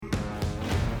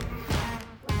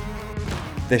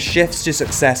the Shifts to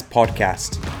Success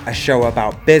podcast, a show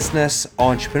about business,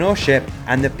 entrepreneurship,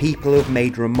 and the people who have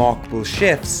made remarkable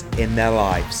shifts in their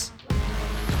lives.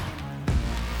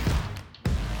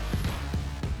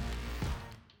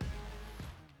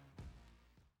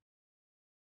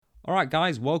 All right,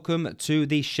 guys, welcome to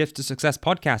the Shift to Success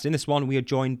podcast. In this one, we are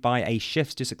joined by a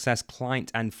Shift to Success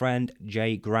client and friend,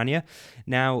 Jay Gorania.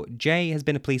 Now, Jay has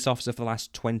been a police officer for the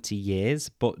last 20 years,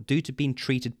 but due to being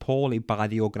treated poorly by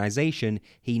the organization,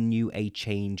 he knew a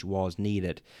change was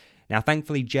needed. Now,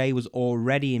 thankfully, Jay was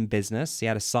already in business. He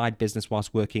had a side business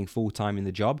whilst working full-time in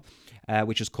the job,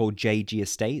 which was called JG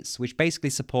Estates, which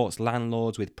basically supports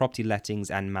landlords with property lettings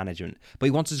and management. But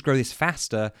he wanted to grow this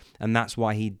faster, and that's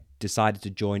why he decided to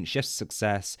join Shift to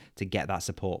Success to get that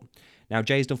support. Now,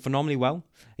 Jay's done phenomenally well.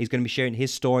 He's going to be sharing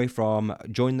his story from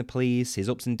joining the police, his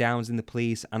ups and downs in the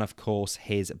police, and of course,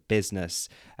 his business.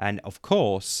 And of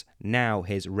course, now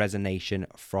his resignation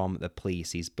from the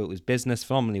police. He's built his business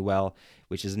phenomenally well,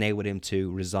 which has enabled him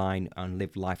to resign and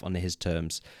live life on his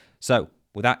terms. So,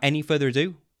 without any further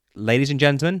ado, ladies and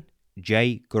gentlemen,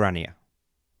 Jay Gorania.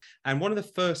 And one of the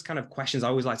first kind of questions I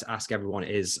always like to ask everyone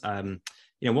is,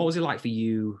 what was it like for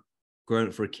you growing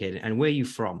up for a kid, and where are you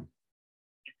from?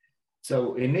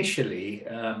 So initially,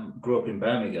 grew up in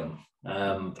Birmingham.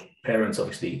 Parents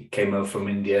obviously came over from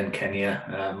India and Kenya.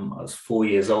 I was 4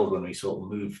 years old when we sort of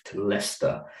moved to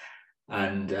Leicester,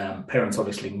 and parents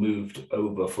obviously moved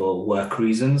over for work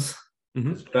reasons.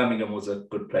 Because Birmingham was a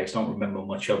good place. Don't remember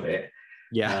much of it.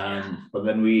 Yeah. But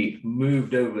then we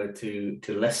moved over to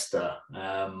Leicester.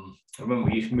 I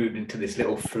remember we moved into this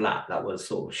little flat that was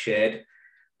sort of shared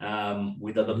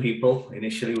with other people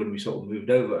initially when we sort of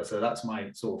moved over. So that's my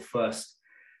sort of first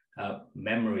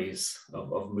memories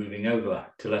of moving over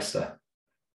to Leicester.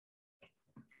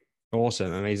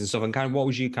 Awesome, amazing stuff. And kind of, what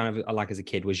was you kind of like as a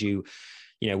kid? Was you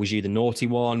the naughty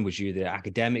one? Was you the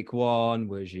academic one?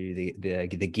 Was you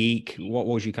the geek? What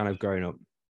was you kind of growing up?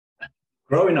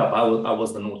 Growing up, I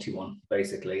was the naughty one,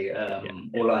 basically.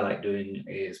 All I like doing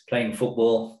is playing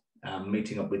football,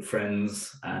 meeting up with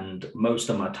friends, and most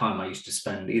of my time I used to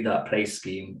spend either at play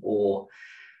scheme or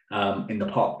in the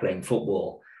park playing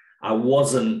football. I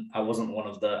wasn't one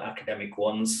of the academic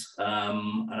ones,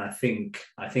 and I think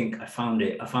I found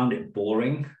it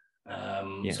boring.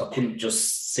 So I couldn't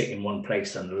just sit in one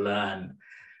place and learn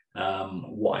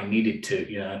what I needed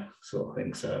to, sort of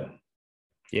thing. So.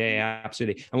 Yeah,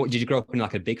 absolutely. And what, did you grow up in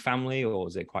like a big family, or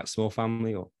was it quite a small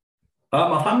family? Or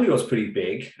my family was pretty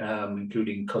big,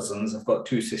 including cousins. I've got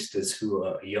two sisters who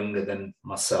are younger than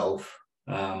myself.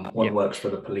 One works for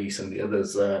the police, and the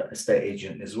other's a estate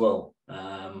agent as well.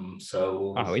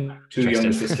 So two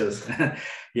younger sisters.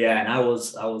 Yeah, and I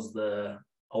was the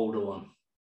older one.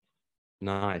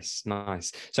 Nice.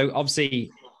 So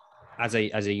obviously, as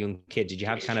a young kid, did you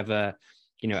have kind of a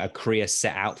career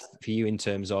set out for you in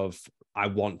terms of, I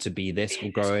want to be this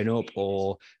growing up,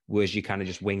 or was you kind of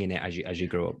just winging it as you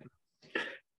grew up?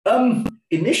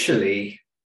 Initially,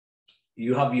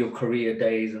 you have your career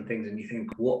days and things, and you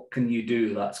think, what can you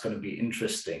do that's going to be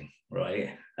interesting, right?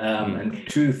 And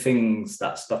two things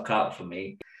that stuck out for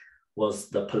me was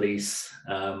the police,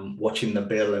 watching the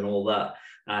bill and all that,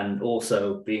 and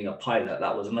also being a pilot.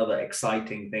 That was another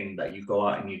exciting thing, that you go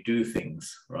out and you do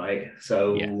things, right?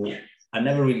 So I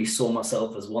never really saw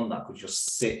myself as one that could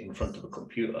just sit in front of a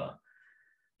computer.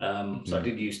 So I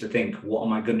did used to think, what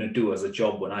am I going to do as a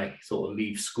job when I sort of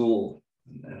leave school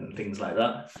and things like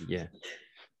that? Yeah.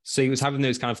 So you was having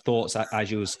those kind of thoughts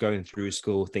as you was going through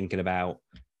school, thinking about,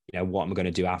 what am I going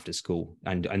to do after school?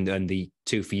 And the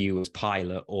two for you was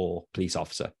pilot or police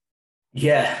officer.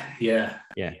 Yeah.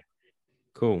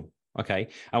 Cool. Okay.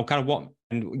 And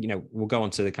we'll go on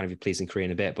to the kind of your policing career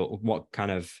in a bit, but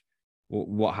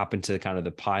what happened to kind of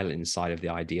the piloting side of the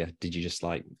idea? Did you just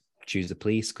like choose the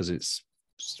police because it's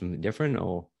something different,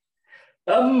 or?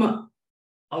 I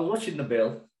was watching the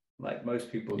bill like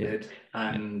most people did,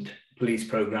 and police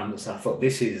programs. I thought,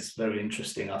 this is very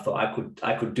interesting. I thought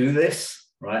I could do this,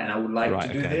 right? And I would like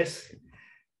to do this.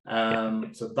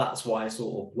 So that's why I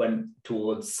sort of went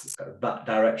towards that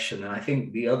direction. And I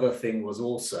think the other thing was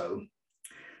also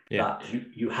that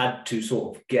you had to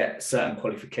sort of get certain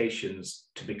qualifications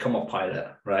to become a pilot,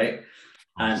 right?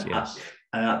 And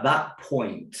at that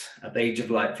point, at the age of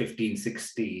like 15,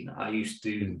 16, I used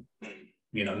to,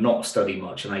 not study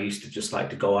much. And I used to just like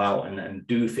to go out and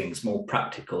do things more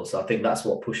practical. So I think that's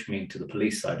what pushed me into the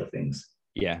police side of things.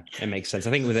 Yeah, it makes sense.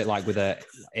 I think with an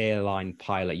airline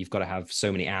pilot, you've got to have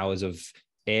so many hours of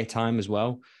airtime as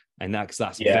well. And that's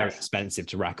very expensive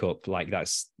to rack up. Like,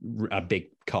 that's a big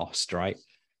cost, right?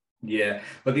 Yeah.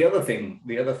 But the other thing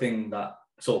that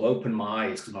sort of opened my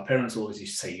eyes, because my parents always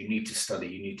used to say, you need to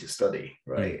study,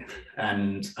 right?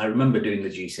 And I remember doing the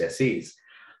GCSEs,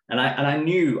 and I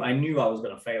knew I was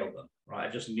going to fail them, right?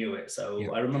 I just knew it.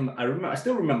 So I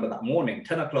still remember that morning,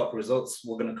 10 o'clock results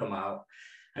were going to come out,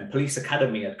 and Police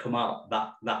Academy had come out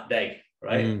that day,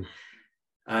 right?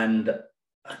 And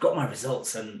I got my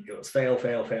results, and it was fail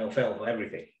for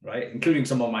everything, right? Including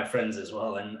some of my friends as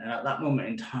well. And at that moment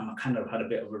in time, I kind of had a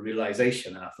bit of a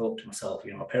realization, and I thought to myself,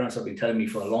 my parents have been telling me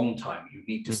for a long time, you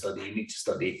need to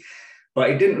study. But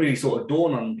it didn't really sort of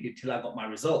dawn on me until I got my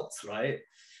results, right?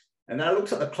 And then I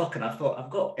looked at the clock, and I thought,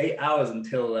 I've got 8 hours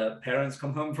until parents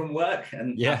come home from work,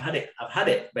 and I've had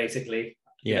it basically.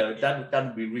 Dad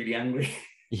would be really angry.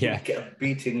 Get a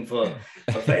beating for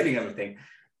failing everything.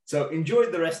 So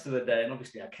enjoyed the rest of the day. And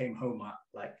obviously I came home at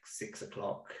like 6,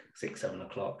 7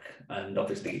 o'clock. And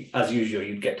obviously, as usual,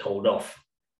 you'd get told off,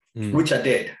 which I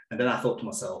did. And then I thought to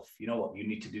myself, you know what, you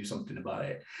need to do something about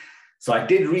it. So I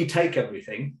did retake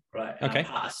everything, right? And I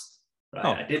passed, right?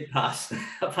 I did pass.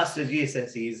 I passed the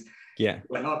GCSEs. Yeah.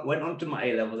 Went on to my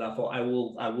A-levels. I thought I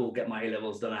will get my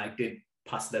A-levels done. I did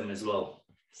pass them as well.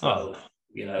 So,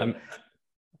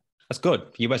 that's good.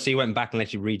 You went back and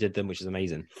let you redid them, which is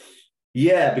amazing.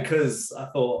 Yeah, because I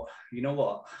thought, you know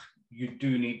what, you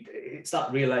do need, it's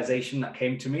that realization that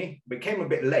came to me. It came a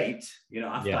bit late,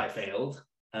 after I failed.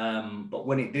 But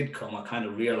when it did come, I kind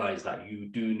of realized that you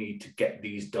do need to get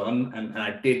these done. And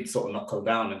I did sort of knuckle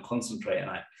down and concentrate. And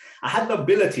I had the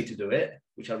ability to do it,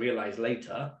 which I realized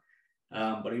later.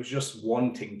 But it was just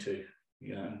wanting to,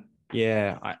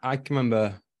 Yeah, I can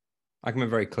remember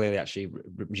very clearly, actually,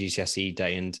 GCSE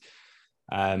day. And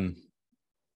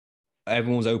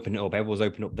everyone was opening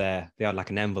up there. They had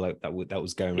like an envelope that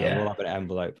was going around. Well, I've got an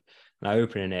envelope, and I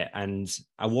opened it, and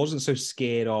I wasn't so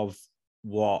scared of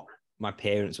what my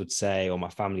parents would say or my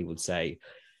family would say,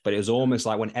 but it was almost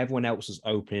like when everyone else was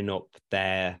opening up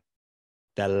their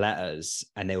letters,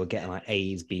 and they were getting like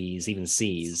A's, B's, even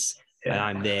C's, and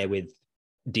I'm there with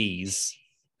D's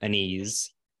and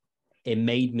E's. It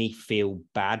made me feel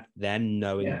bad then,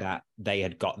 knowing that they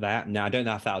had got that. Now, I don't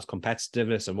know if that was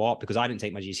competitiveness and what, because I didn't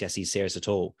take my GCSE serious at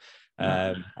all.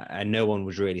 And no one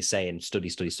was really saying study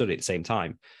at the same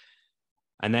time.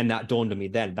 And then that dawned on me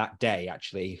then, that day,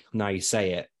 actually, now you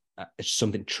say it,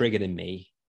 something triggered in me.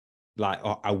 Like,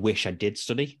 I wish I did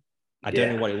study. I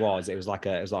don't know what it was. It was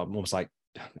almost like,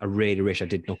 I really wish I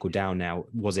did knuckle down now.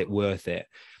 Was it worth it?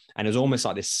 And it was almost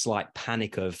like this slight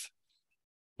panic of,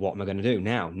 what am I going to do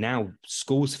now? Now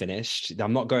school's finished.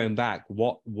 I'm not going back.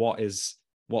 What's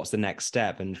the next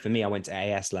step? And for me, I went to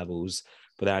AS levels,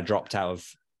 but then I dropped out of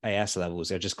AS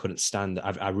levels. I just couldn't stand it.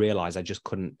 I realized I just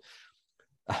couldn't.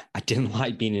 I didn't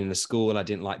like being in the school. I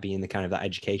didn't like being in the kind of that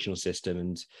educational system.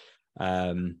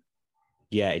 And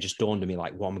it just dawned on me,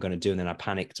 like, what am I going to do? And then I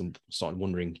panicked and started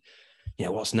wondering,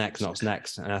 what's next?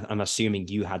 And I'm assuming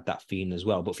you had that feeling as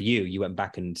well. But for you went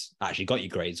back and actually got your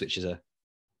grades, which is a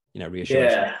reassuring.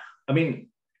 Yeah, I mean,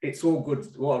 it's all good.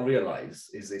 What I realize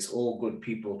is it's all good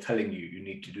people telling you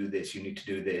need to do this, you need to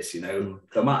do this. The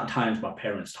amount of times my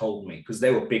parents told me, because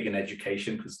they were big in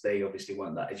education, because they obviously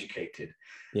weren't that educated.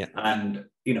 Yeah. And,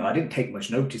 I didn't take much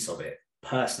notice of it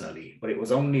personally, but it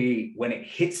was only when it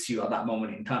hits you at that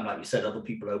moment in time, like you said, other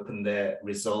people open their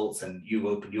results and you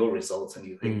open your results and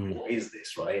you think, what is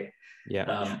this, right?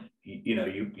 Yeah.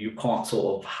 You can't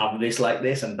sort of have this like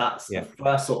this, and that's the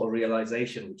first sort of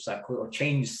realization, which like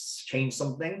change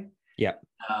something.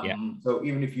 So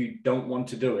even if you don't want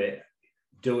to do it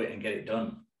and get it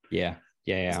done.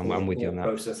 I'm with you on that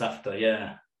process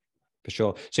after. For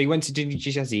sure. So you went to do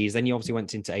GCSEs, then you obviously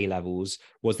went into A levels.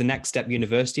 Was the next step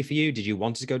university for you? Did you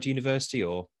want to go to university,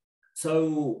 or?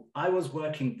 So I was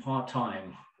working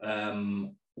part-time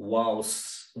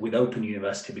whilst with Open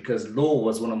University, because law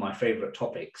was one of my favorite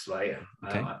topics, right?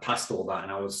 Okay. I passed all that,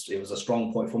 and it was a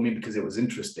strong point for me because it was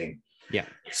interesting. Yeah.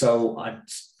 So I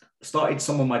started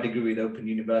some of my degree with Open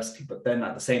University, but then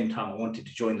at the same time, I wanted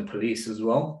to join the police as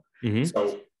well.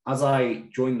 So as I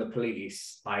joined the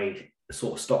police, I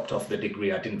sort of stopped off the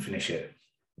degree. I didn't finish it.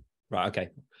 Right.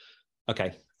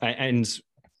 Okay. And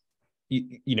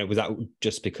was that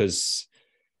just because,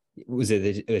 was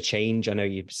it a change? I know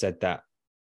you said that,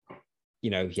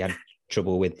 you had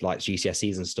trouble with like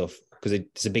GCSEs and stuff, because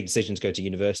it's a big decision to go to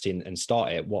university and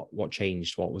start it. What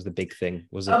changed? What was the big thing?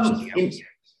 Was it something else?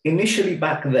 Initially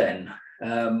back then,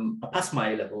 I passed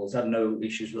my A-levels, had no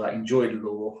issues with that, enjoyed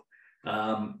law.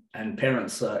 And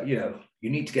parents, you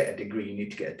need to get a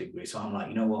degree. So I'm like,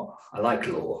 you know what? I like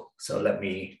law. So let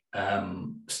me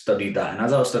study that. And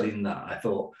as I was studying that, I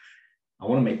thought, I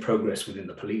want to make progress within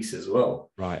the police as well.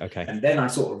 Right. Okay. And then I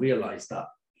sort of realized that,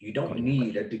 you don't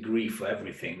need a degree for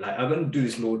everything. Like, I'm going to do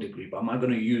this law degree, but am I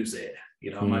going to use it?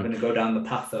 Am I going to go down the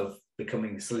path of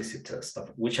becoming a solicitor stuff,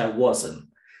 which I wasn't,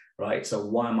 right? So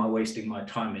why am I wasting my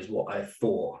time is what I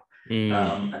thought.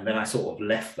 And then I sort of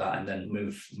left that and then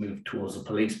moved towards the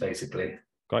police, basically.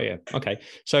 Got you. Okay.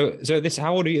 So this,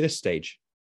 how old are you at this stage?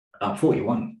 I'm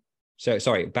 41. So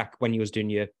sorry, back when you was doing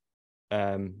your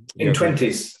in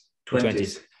 20s.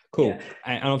 Cool. Yeah.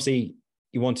 And obviously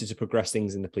you wanted to progress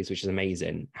things in the police, which is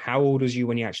amazing. How old was you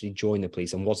when you actually joined the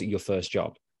police, and was it your first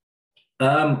job?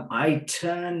 I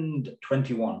turned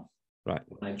 21 right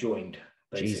when I joined,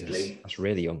 basically. Jesus, that's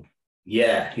really young.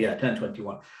 Yeah, I turned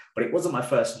 21, but it wasn't my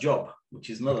first job, which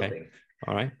is another thing.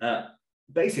 All right.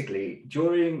 Basically,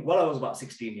 while I was about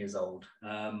 16 years old,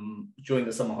 during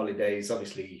the summer holidays,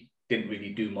 obviously didn't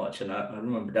really do much. And I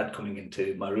remember Dad coming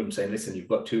into my room saying, listen, you've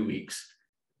got 2 weeks.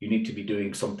 You need to be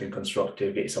doing something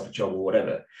constructive, get yourself a job or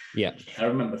whatever. Yeah. I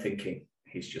remember thinking,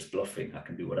 he's just bluffing. I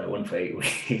can do what I want for 8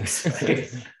 weeks.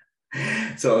 Right?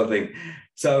 Sort of thing.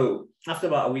 So after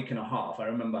about a week and a half, I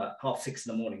remember 6:30 in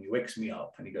the morning, he wakes me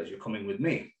up and he goes, you're coming with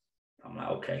me. I'm like,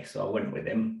 okay. So I went with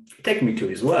him. He took me to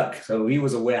his work. So he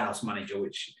was a warehouse manager,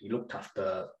 which he looked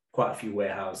after quite a few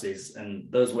warehouses.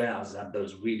 And those warehouses had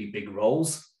those really big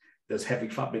rolls, those heavy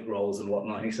fabric rolls and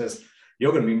whatnot. And he says,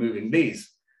 you're going to be moving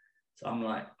these. So I'm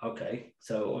like, okay.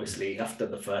 So obviously after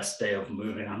the first day of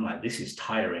moving, I'm like, this is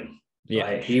tiring. Yeah.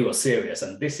 Right? He was serious.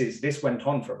 And this went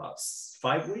on for about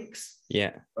 5 weeks.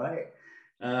 Yeah. Right.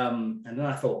 And then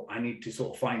I thought I need to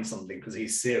sort of find something because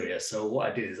he's serious. So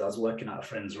what I did is I was working at a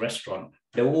friend's restaurant.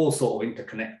 They were all sort of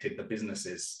interconnected, the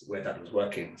businesses where Dad was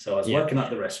working. So I was working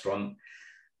at the restaurant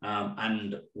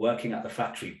and working at the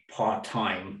factory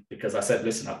part-time because I said,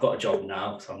 listen, I've got a job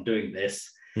now, so I'm doing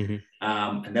this. Mm-hmm.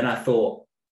 And then I thought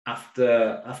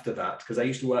after that, because I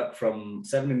used to work from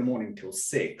 7 a.m. till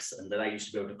 6, and then I used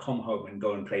to be able to come home and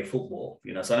go and play football,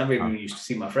 so I never even used to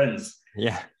see my friends.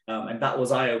 Yeah. And that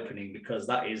was eye-opening because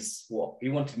that is what he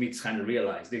wanted me to kind of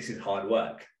realize. This is hard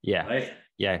work. Yeah. Right?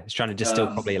 Yeah. He's trying to distill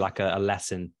probably like a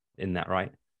lesson in that,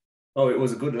 right? Oh, it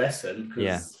was a good lesson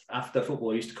because after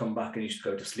football, I used to come back and used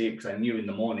to go to sleep because I knew in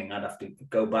the morning I'd have to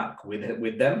go back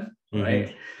with them. Mm-hmm.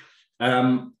 Right.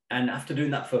 And after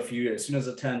doing that for a few years, as soon as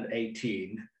I turned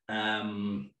 18,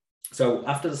 so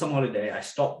after the summer holiday, I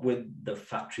stopped with the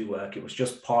factory work. It was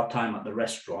just part-time at the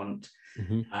restaurant.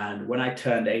 Mm-hmm. And when I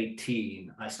turned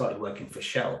 18, I started working for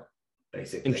Shell,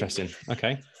 basically. Interesting.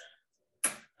 Okay.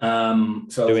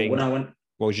 So when I went...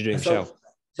 What was you doing at Shell?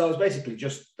 So I was basically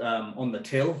just on the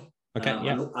till. Okay,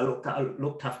 I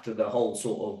looked after the whole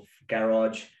sort of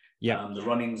garage, the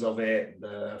runnings of it,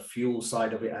 the fuel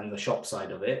side of it, and the shop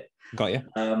side of it. Got you.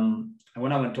 And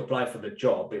when I went to apply for the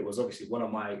job, it was obviously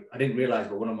I didn't realize,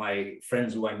 but one of my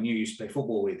friends who I knew used to play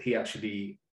football with, he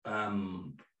actually, he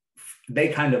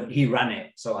ran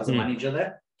it. So as a manager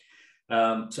there.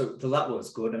 So that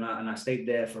was good. And I stayed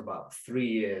there for about 3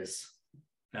 years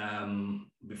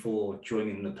before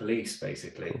joining the police,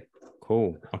 basically.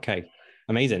 Cool. Okay.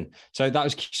 Amazing. So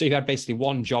you had basically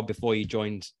one job before you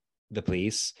joined the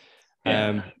police.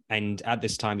 Yeah. And at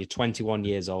this time, you're 21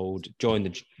 years old,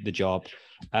 joined the job.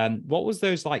 What was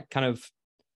those like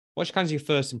what's kind of your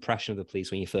first impression of the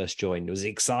police when you first joined? Was it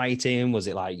exciting? Was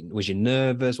you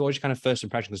nervous? What was your kind of first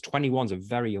impression? Because 21 is a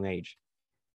very young age.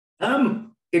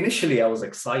 Initially, I was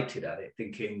excited at it,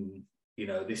 thinking,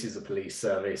 this is a police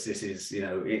service. This is,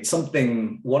 it's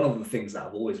one of the things that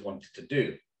I've always wanted to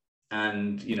do.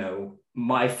 And,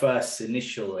 my first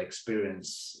initial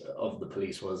experience of the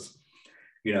police was,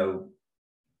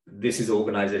 this is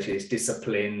organization, it's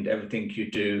disciplined, everything you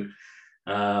do.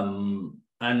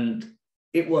 And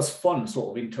it was fun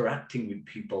sort of interacting with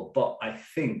people. But I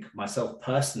think myself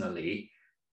personally,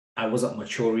 I wasn't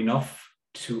mature enough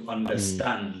to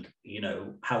understand,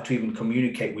 how to even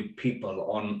communicate with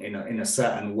people in a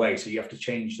certain way. So you have to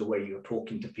change the way you're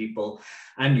talking to people,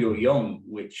 and you're young,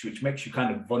 which makes you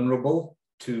kind of vulnerable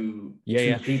to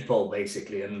people,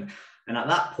 basically. And at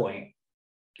that point,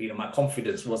 my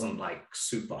confidence wasn't like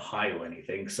super high or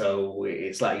anything. So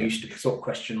it's like I used to sort of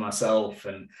question myself.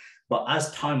 But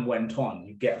as time went on,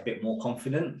 you get a bit more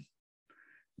confident,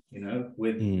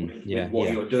 with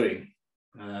what you're doing.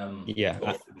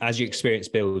 As your experience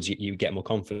builds, you get more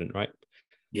confident, right?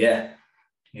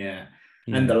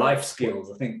 And the life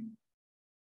skills, I think.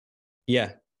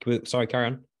 Sorry, carry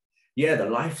on. The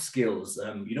life skills,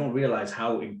 you don't realize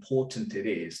how important it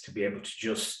is to be able to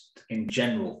just in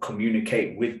general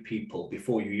communicate with people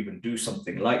before you even do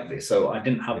something like this. So I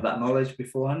didn't have that knowledge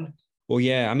beforehand. Well,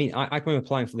 I mean, I remember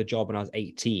applying for the job when I was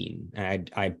 18,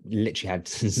 and I literally had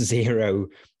zero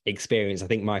experience. I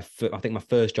think my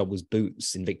first job was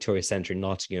Boots in Victoria Centre in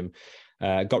Nottingham.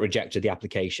 got rejected the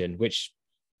application, which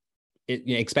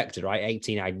expected, right?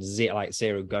 18, I had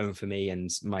zero going for me, and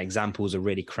my examples are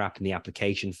really crap in the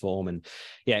application form, and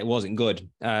yeah, it wasn't good.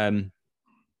 And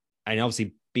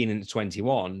obviously being in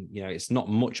 21, it's not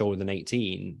much older than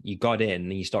 18. You got in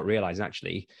and you start realizing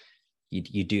actually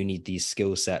you do need these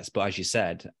skill sets. But as you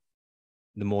said,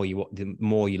 the more you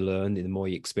learn, the more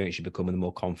you experience you become, and the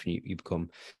more confident you become.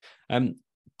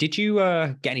 Did you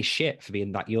get any shit for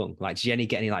being that young? Like, did you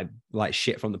get any like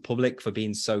shit from the public for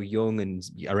being so young and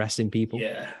arresting people?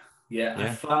 Yeah. I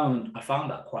found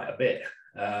that quite a bit.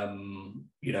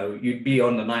 You'd be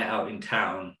on the night out in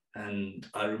town, and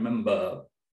I remember,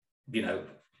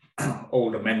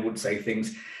 older men would say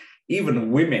things,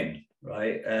 even women,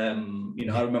 right?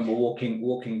 I remember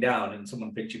walking down, and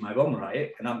someone pictured my bum,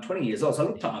 right? And I'm 20 years old, so I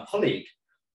looked at my colleague,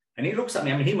 and he looks at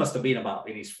me. I mean, he must have been about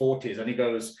in his 40s, and he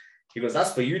goes,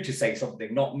 that's for you to say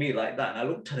something, not me, like that. And I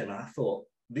looked at him and I thought,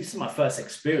 this is my first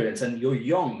experience, and you're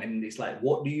young, and it's like,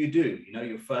 what do?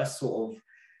 Your first sort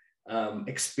of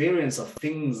experience of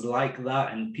things like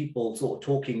that, and people sort of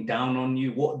talking down on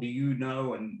you. What do you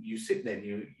know? And you sit there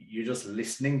and you're just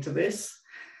listening to this,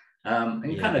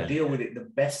 and you kind of deal with it the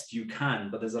best you can.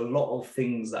 But there's a lot of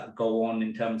things that go on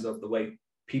in terms of the way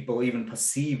people even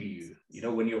perceive you,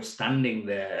 when you're standing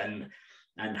there,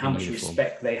 and how much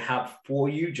respect they have for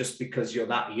you just because you're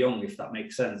that young, if that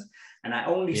makes sense. And I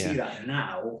only see that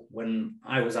now when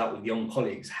I was out with young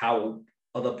colleagues, how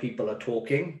other people are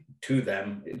talking to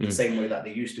them in the same way that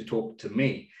they used to talk to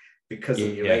me, because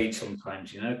of your age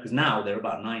sometimes, because now they're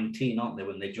about 19, aren't they,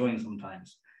 when they join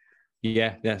sometimes?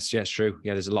 Yeah, that's true.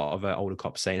 Yeah, there's a lot of older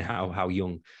cops saying how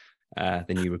young the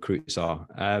new recruits are.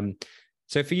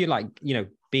 So for you,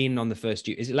 being on the first,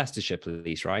 is it Leicestershire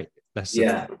Police, right?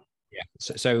 Yeah.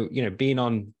 So being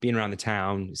around the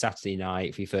town Saturday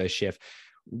night for your first shift,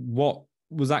 what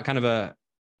was that kind of a,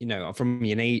 from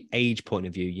an age point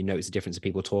of view, you notice the difference of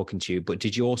people talking to you, but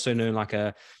did you also know like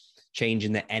a change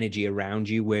in the energy around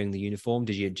you wearing the uniform?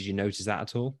 Did you notice that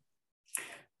at all?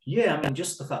 Yeah, I mean,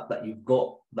 just the fact that you've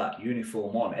got that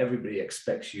uniform on, everybody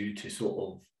expects you to sort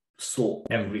of sort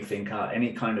everything out,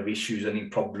 any kind of issues, any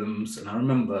problems. And I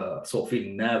remember sort of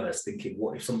feeling nervous, thinking,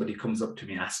 what if somebody comes up to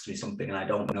me and asks me something and I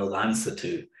don't know the answer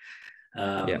to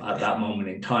at that moment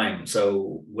in time?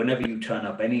 So whenever you turn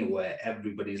up anywhere,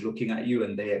 everybody's looking at you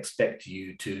and they expect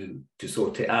you to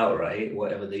sort it out, right?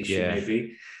 Whatever the issue may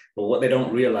be. But what they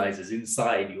don't realize is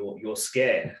inside you're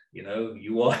scared,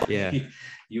 you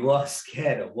are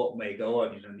scared of what may go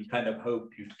on, and you kind of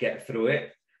hope you get through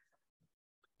it.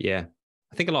 Yeah.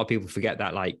 I think a lot of people forget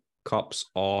that like cops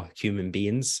are human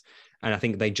beings, and I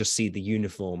think they just see the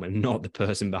uniform and not the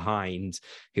person behind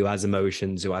who has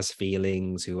emotions, who has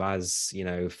feelings, who has,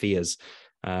 fears.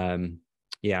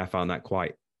 I found that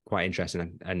quite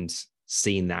interesting, and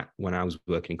seeing that when I was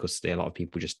working in custody, a lot of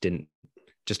people just didn't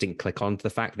click on to the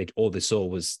fact that all they saw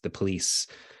was the police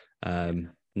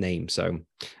name. So,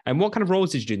 and what kind of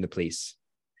roles did you do in the police?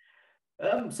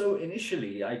 So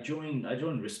initially, I joined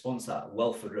response at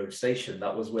Welford Road Station.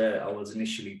 That was where I was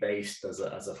initially based as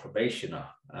a probationer.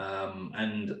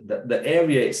 And the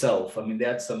area itself, I mean, they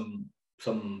had some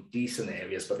decent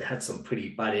areas, but they had some pretty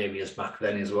bad areas back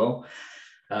then as well.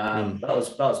 That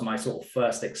was my sort of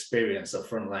first experience of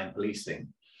frontline policing.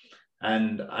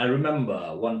 And I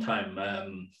remember one time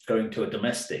going to a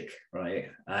domestic, right?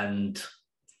 And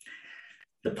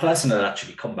the person had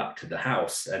actually come back to the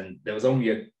house, and there was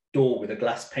only a door with a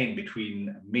glass pane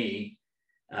between me,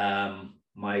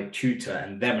 my tutor,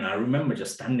 and them. And I remember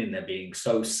just standing there being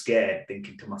so scared,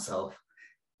 thinking to myself,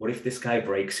 what if this guy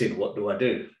breaks in? What do I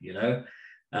do? They're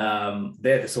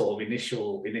the sort of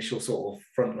initial sort of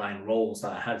frontline roles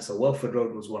that I had. So Welford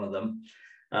Road was one of them.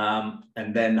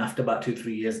 And then after about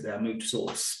 2-3 years there, I moved to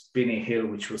sort of Spinney Hill,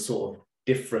 which was sort of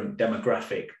different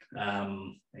demographic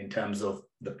in terms of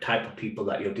the type of people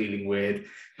that you're dealing with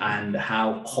and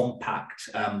how compact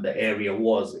the area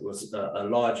was. It was a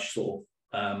large sort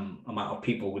of amount of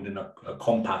people within a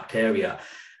compact area,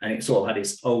 and it sort of had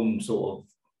its own sort of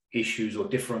issues or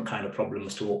different kind of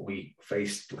problems to what we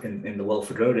faced in the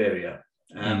Welford Road area.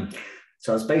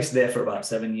 So I was based there for about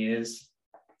 7 years.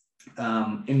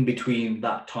 In between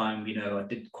that time, I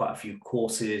did quite a few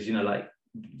courses, like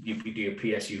you do your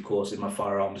PSU course in my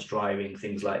firearms driving,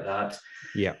 things like that.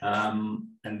 Yeah.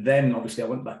 And then obviously I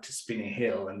went back to Spinney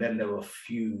Hill, and then there were a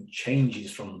few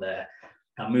changes from there.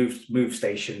 I moved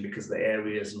station because the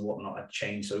areas and whatnot had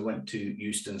changed. So we went to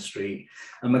Euston Street.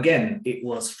 Again, it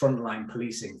was frontline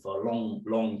policing for a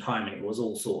long time, and it was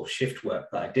all sort of shift work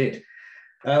that I did.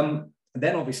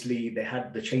 Then obviously they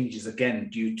had the changes again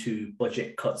due to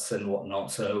budget cuts and whatnot.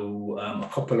 So a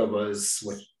couple of us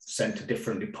were sent to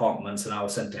different departments, and I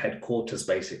was sent to headquarters,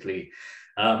 basically.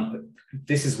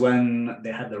 This is when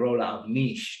they had the rollout of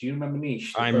Niche. Do you remember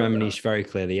Niche? I remember Niche very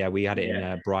clearly. Yeah, we had it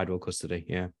in Bridewell custody.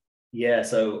 Yeah. Yeah,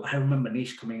 so I remember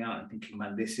Niche coming out and thinking,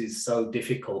 man, this is so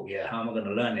difficult. Yeah, how am I going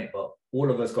to learn it? But all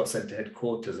of us got sent to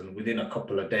headquarters, and within a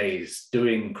couple of days,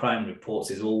 doing crime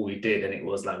reports is all we did. And it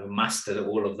was like we mastered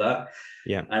all of that.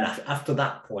 Yeah. And after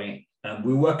that point,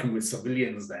 we were working with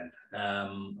civilians then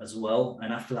as well.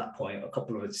 And after that point, a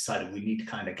couple of us decided we need to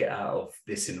kind of get out of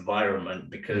this environment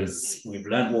because we've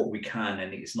learned what we can,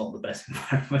 and it's not the best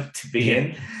environment to be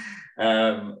in,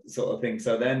 sort of thing.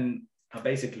 So then I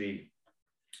basically...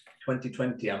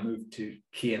 2020, I moved to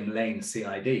Keyham Lane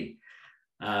CID,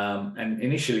 and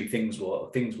initially things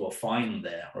were fine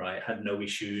there, right? Had no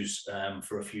issues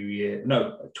for a few years.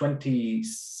 No,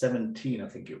 2017, I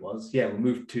think it was. Yeah, we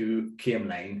moved to Keyham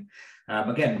Lane.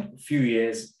 Again, a few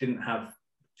years, didn't have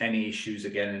any issues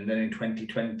again, and then in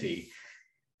 2020,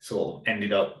 sort of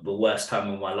ended up the worst time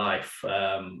of my life.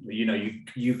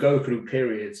 You go through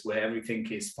periods where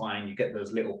everything is fine, you get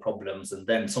those little problems, and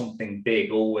then something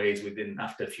big always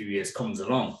after a few years comes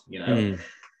along,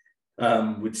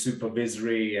 with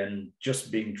supervisory and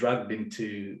just being dragged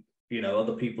into,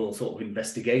 other people's sort of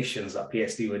investigations that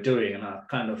PSD were doing. And I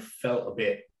kind of felt a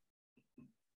bit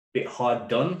hard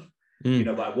done,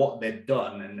 by what they'd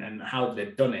done and how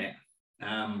they'd done it,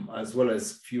 as well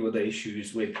as a few other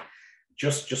issues with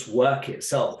just work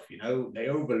itself. They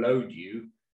overload you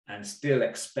and still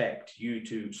expect you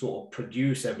to sort of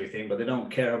produce everything, but they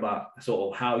don't care about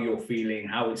sort of how you're feeling,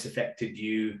 how it's affected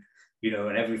you,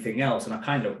 and everything else. And I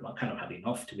kind of had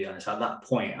enough, to be honest. At that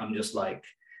point, I'm just like,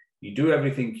 you do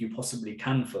everything you possibly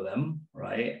can for them,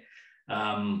 right?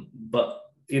 But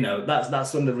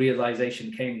that's when the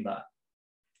realization came that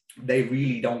they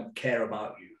really don't care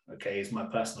about you. Okay, is my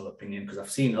personal opinion, because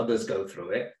I've seen others go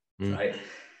through it, right?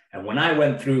 And when I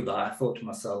went through that, I thought to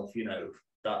myself,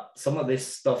 that some of this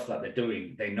stuff that they're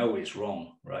doing, they know it's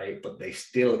wrong, right? But they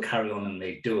still carry on and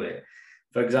they do it.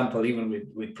 For example, even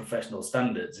with professional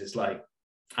standards, it's like,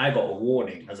 I got a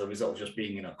warning as a result of just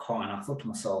being in a car. And I thought to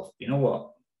myself, you know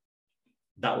what?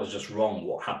 That was just wrong,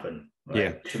 what happened,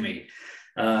 right, to me.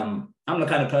 I'm the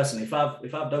kind of person, if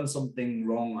I've done something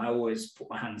wrong, I always put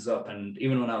my hands up. And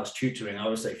even when I was tutoring, I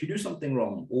would say, if you do something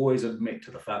wrong, always admit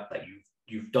to the fact that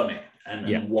you've done it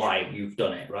and why you've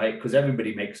done it, right? Because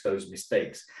everybody makes those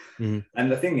mistakes. And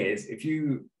the thing is, if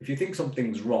you think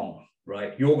something's wrong,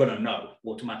 right, you're going to know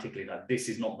automatically that this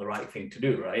is not the right thing to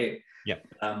do, right?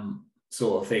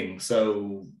 Sort of thing.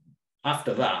 So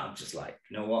after that, I'm just like,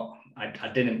 you know what? I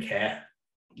didn't care.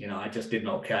 I just did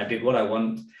not care. I did what I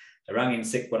want. I rang in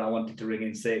sick when I wanted to ring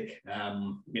in sick.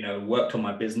 Worked on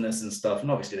my business and stuff.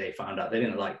 And obviously they found out. They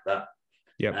didn't like that.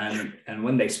 And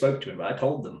when they spoke to me, but I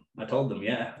told them,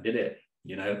 yeah, I did it.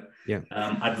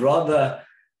 I'd rather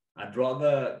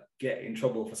get in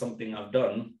trouble for something I've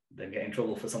done than get in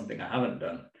trouble for something I haven't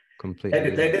done.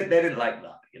 Completely. They didn't like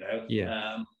that,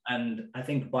 and I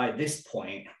think by this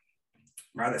point,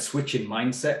 I had a switch in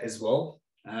mindset as well.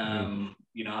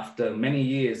 After many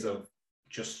years of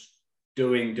just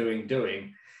doing,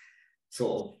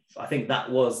 sort of, I think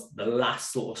that was the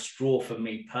last sort of straw for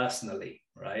me personally,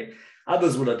 right?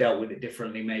 Others would have dealt with it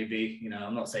differently, maybe.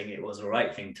 I'm not saying it was the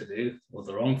right thing to do or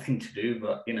the wrong thing to do,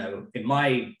 but, in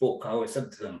my book, I always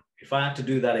said to them, if I had to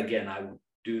do that again, I would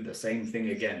do the same thing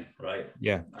again, right?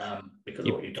 Because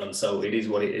of what you've done. So it is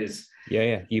what it is.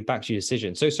 You backed your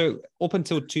decision. So up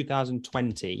until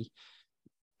 2020,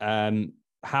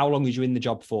 how long was you in the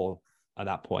job for at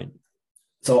that point?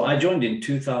 So I joined in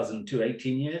 2002,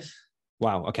 18 years.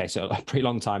 Wow. Okay. So a pretty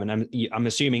long time. And I'm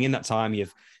assuming in that time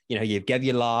you've gave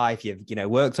your life, you've,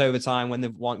 worked overtime when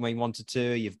you wanted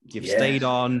to, you've stayed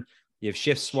on, you've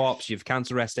shift swaps, you've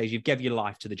cancelled rest days, you've given your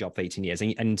life to the job for 18 years.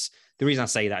 And the reason I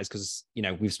say that is because,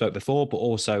 we've spoke before, but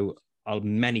also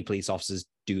many police officers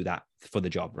do that for the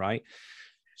job, right?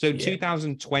 So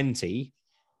 2020,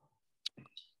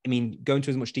 go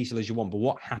into as much detail as you want, but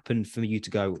what happened for you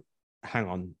to go, hang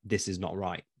on, this is not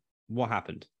right? What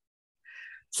happened?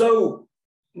 So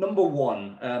number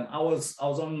one, I was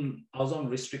on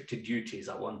restricted duties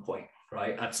at one point,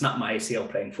 right? I'd snapped my ACL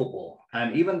playing football.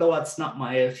 And even though I'd snapped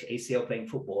my ACL playing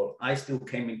football, I still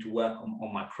came into work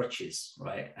on my crutches,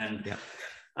 right? And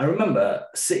I remember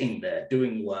sitting there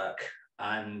doing work,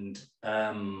 and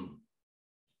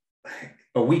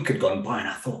a week had gone by, and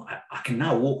I thought, I can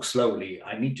now walk slowly.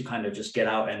 I need to kind of just get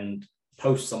out and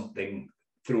post something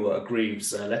through a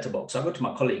Greaves letterbox. So I go to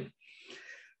my colleague.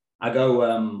 I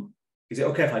go, is it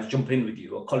okay if I jump in with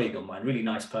you? A colleague of mine, really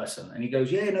nice person. And he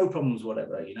goes, yeah, no problems,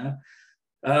 whatever,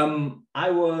 I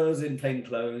was in plain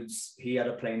clothes. He had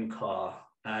a plain car.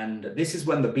 And this is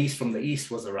when the beast from the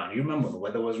east was around. You remember the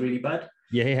weather was really bad?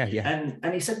 Yeah.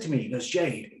 And he said to me, he goes,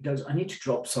 Jay, he goes, I need to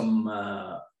drop some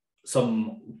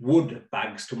wood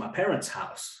bags to my parents'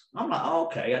 house. I'm like, oh,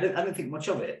 okay. I didn't think much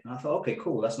of it. And I thought, okay,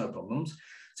 cool, that's no problems.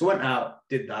 So went out,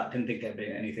 did that, didn't think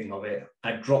anything of it.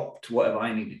 I dropped whatever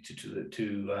I needed to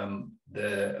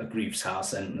the Grieve's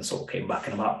house and sort of came back.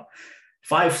 And about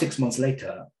 5-6 months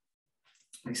later,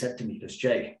 he said to me, he goes,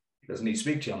 Jay, he goes, I need to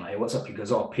speak to you. I'm like, hey, what's up? He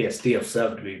goes, oh, PSD have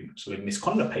served me with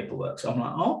misconduct paperwork. So I'm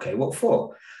like, oh, okay, what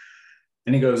for?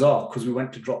 And he goes, oh, because we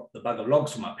went to drop the bag of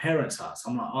logs from my parents' house.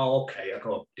 I'm like, oh, okay. I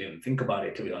didn't think about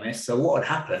it, to be honest. So what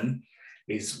had happened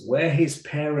is where his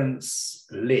parents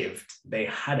lived, they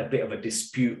had a bit of a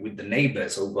dispute with the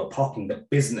neighbors over parking the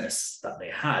business that they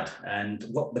had. And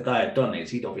what the guy had done is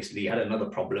he'd obviously had another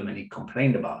problem and he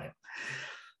complained about it.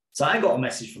 So I got a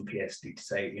message from PSD to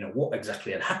say, what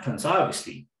exactly had happened. So I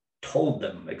obviously told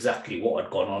them exactly what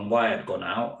had gone on, why I'd gone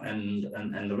out, and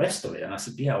the rest of it. And I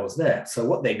said, yeah, I was there. So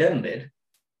what they then did,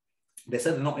 they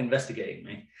said they're not investigating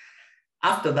me.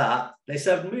 After that, they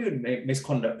served me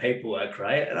misconduct paperwork,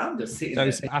 right? And I'm just sitting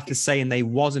there. So after saying they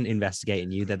wasn't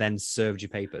investigating you, they then served you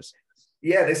papers.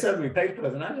 Yeah, they served me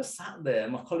papers, and I just sat there.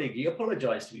 My colleague, he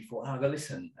apologized to me for it. I go,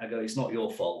 listen, it's not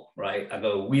your fault, right? I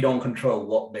go, we don't control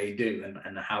what they do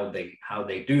and how they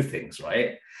do things,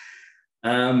 right?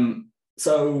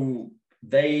 So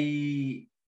they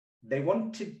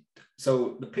wanted,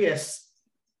 so the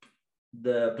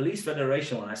Police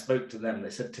Federation, when I spoke to them, they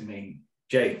said to me,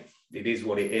 Jay, it is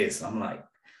what it is. I'm like,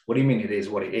 what do you mean it is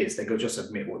what it is? They go, just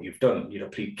admit what you've done,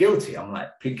 plead guilty. I'm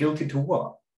like, plead guilty to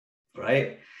what?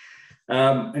 Right?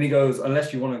 And he goes,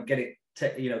 unless you want to get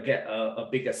a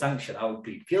bigger sanction, I would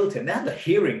plead guilty. And they had a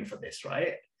hearing for this,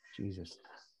 right? Jesus.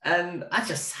 And I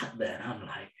just sat there and I'm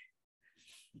like,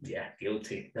 yeah,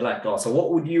 guilty. They're like, oh, so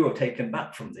what would you have taken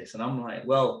back from this? And I'm like,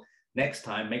 well, next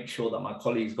time, make sure that my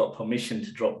colleagues got permission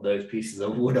to drop those pieces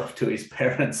of wood off to his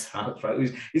parents' house, right?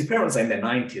 His parents are in their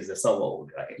 90s, they're so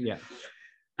old, right? Yeah.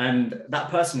 And that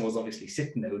person was obviously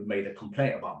sitting there who'd made a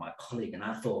complaint about my colleague. And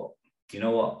I thought, you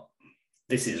know what?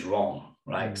 This is wrong,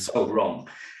 right? So wrong.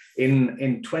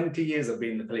 In 20 years of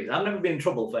being in the police, I've never been in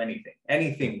trouble for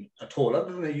anything at all,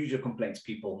 other than the usual complaints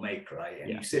people make, right? And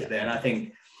you sit there and I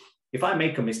think, if I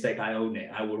make a mistake, I own it.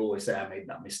 I will always say I made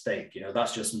that mistake.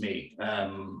 That's just me.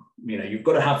 You've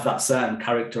got to have that certain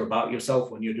character about yourself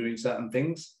when you're doing certain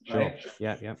things. Right? Sure.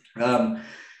 Yeah. And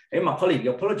my colleague, he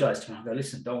apologized to me. I go,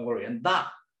 listen, don't worry. And that,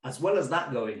 as well as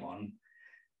that going on,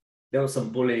 there was some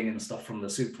bullying and stuff from the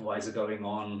supervisor going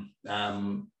on,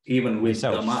 even with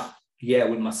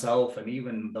with myself, and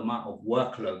even the amount of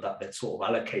workload that they'd sort of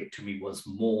allocate to me was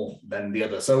more than the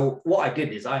other. So what I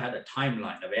did is I had a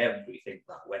timeline of everything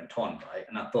that went on, right?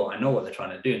 And I thought, I know what they're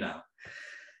trying to do now.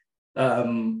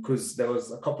 Because there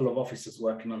was a couple of officers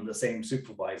working on the same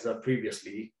supervisor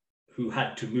previously who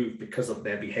had to move because of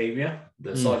their behavior,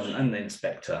 the sergeant and the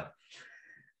inspector.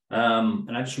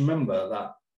 And I just remember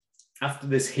that after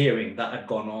this hearing that had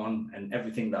gone on and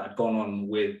everything that had gone on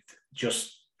with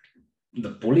just the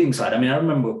bullying side. I mean, I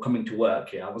remember coming to work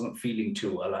here. I wasn't feeling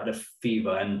too well. I had a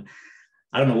fever and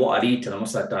I don't know what I'd eaten. I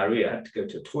must have had diarrhea. I had to go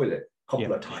to the toilet a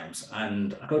couple of times.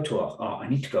 And I go to her, oh, I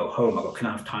need to go home. I go, can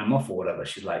I have time off or whatever?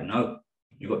 She's like, no,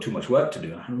 you've got too much work to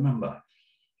do. And I remember,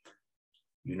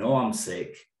 I'm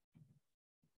sick.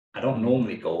 I don't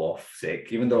normally go off sick,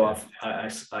 even though I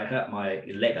hurt my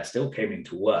leg. I still came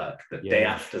into work the day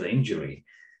after the injury.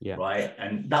 Yeah. Right.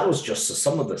 And that was just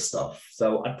some of the stuff.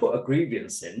 So I put a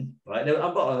grievance in, right?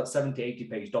 I've got a 70, 80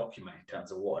 page document in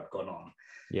terms of what had gone on.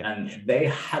 Yeah. And they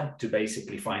had to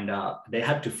basically find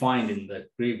in the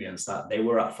grievance that they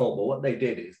were at fault. But what they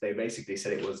did is they basically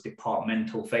said it was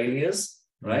departmental failures,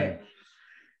 right?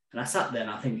 And I sat there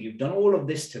and I think, you've done all of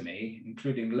this to me,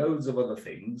 including loads of other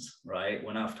things, right?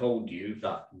 When I've told you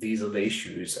that these are the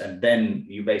issues, and then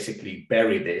you basically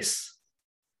bury this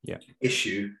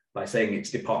issue by saying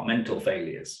it's departmental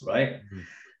failures, right?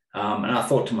 And I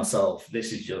thought to myself,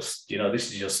 this is just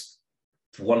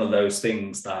one of those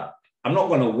things that I'm not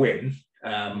going to win,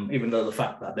 even though the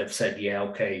fact that they've said,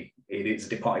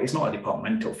 it's not a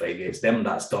departmental failure, it's them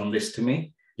that's done this to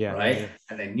me, right? Yeah.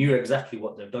 And they knew exactly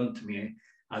what they've done to me,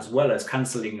 as well as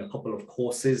cancelling a couple of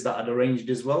courses that I'd arranged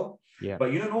as well. Yeah.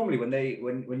 But normally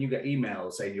when you get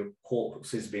emails saying your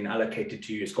course has been allocated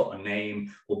to you, it's got a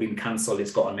name, or been cancelled,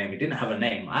 it's got a name. It didn't have a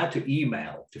name. I had to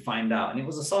email to find out, and it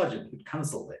was a sergeant who'd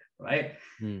cancelled it, right?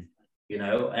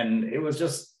 And it was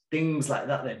just things like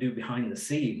that they do behind the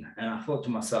scene. And I thought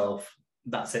to myself,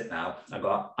 that's it now.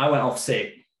 I went off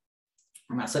sick,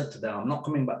 and I said to them, I'm not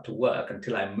coming back to work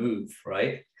until I move,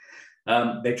 right?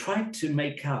 They tried to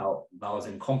make out that I was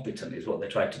incompetent, is what they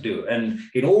tried to do. And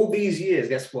in all these years,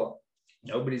 guess what?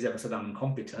 Nobody's ever said I'm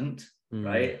incompetent,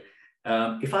 right?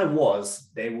 If I was,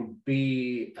 there would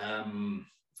be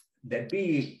there'd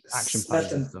be action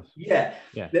plans and stuff. Yeah.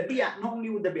 There'd be, not only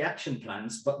would there be action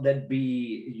plans, but there'd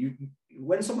be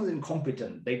when someone's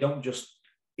incompetent, they don't just,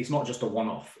 it's not just a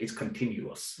one-off, it's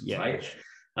continuous, right?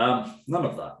 None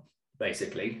of that,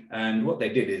 basically. And what they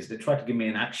did is they tried to give me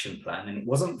an action plan, and it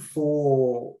was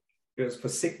for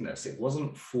sickness. It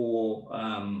wasn't for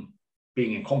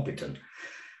being incompetent.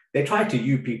 They tried to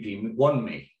UPP1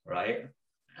 me, right?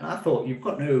 And I thought, you've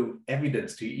got no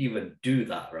evidence to even do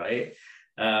that, right?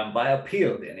 But I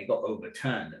appealed it and it got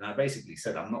overturned. And I basically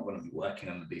said, I'm not going to be working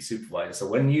under the supervisor. So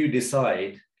when you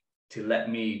decide to let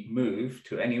me move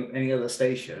to any other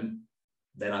station,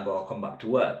 then I got to come back to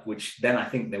work, which then I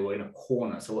think they were in a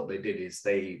corner. So what they did is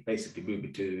they basically moved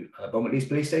me to Beaumont East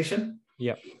Police Station.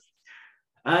 Yeah.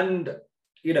 And,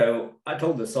 you know, I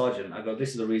told the sergeant, I go, this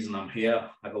is the reason I'm here.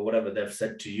 I go, whatever they've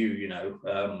said to you, you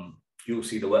know, you'll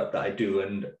see the work that I do.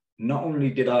 And not only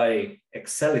did I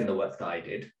excel in the work that I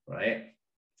did, right,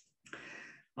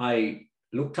 I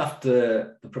looked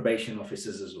after the probation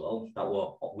officers as well that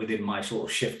were within my sort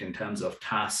of shift in terms of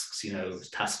tasks, you know,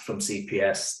 tasks from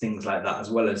CPS, things like that, as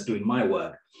well as doing my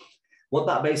work. What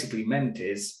that basically meant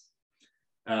is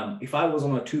if I was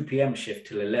on a 2 p.m. shift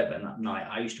till 11 at night,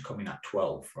 I used to come in at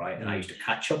 12, right? And I used to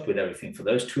catch up with everything for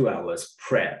those 2 hours,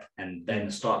 prep, and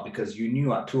then start, because you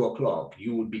knew at 2 o'clock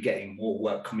you would be getting more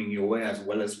work coming your way as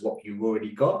well as what you've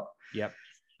already got. Yep.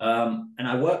 And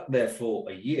I worked there for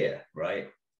a year, right?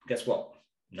 Guess what?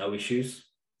 No issues.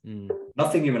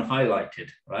 Nothing even highlighted,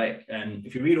 right? And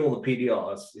if you read all the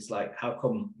PDRs, it's like, how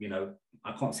come, you know,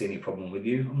 I can't see any problem with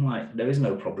you? I'm like, there is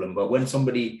no problem. But when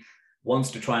somebody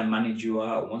wants to try and manage you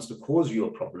out, wants to cause you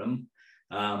a problem,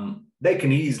 they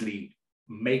can easily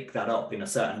make that up in a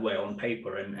certain way on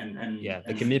paper and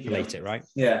they can manipulate it, right?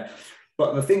 Yeah.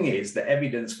 But the thing is, the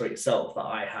evidence for itself that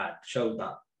I had showed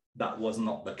that that was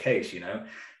not the case, you know.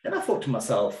 Then I thought to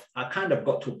myself, I kind of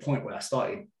got to a point where I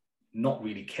started not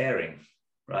really caring,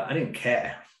 right? I didn't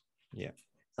care. Yeah.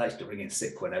 I used to bring in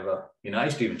sick whenever, you know, I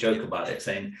used to even joke about it,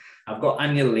 saying, I've got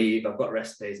annual leave, I've got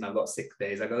rest days, and I've got sick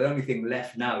days. I go, the only thing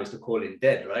left now is to call in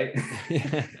dead, right?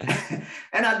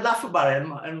 And I'd laugh about it.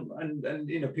 And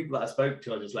you know, people that I spoke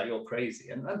to are just like, you're crazy.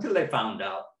 And until they found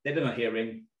out, they did a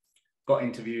hearing, got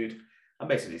interviewed. I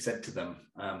basically said to them,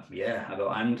 yeah, I go,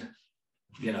 and,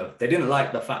 you know, they didn't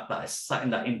like the fact that I sat in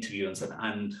that interview and said,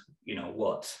 and, you know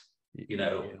what, you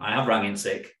know, I have rang in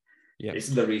sick. Yeah. This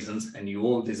is the reasons, and you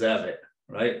all deserve it.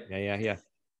 Right. Yeah.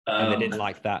 And they didn't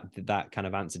like that kind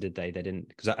of answer, did they? They didn't,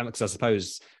 because I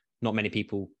suppose not many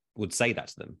people would say that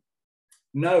to them.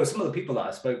 No, some of the people that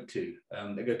I spoke to,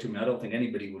 they go to me, I don't think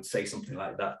anybody would say something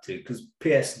like that to, because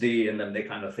PSD and then they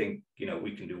kind of think, you know,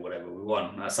 we can do whatever we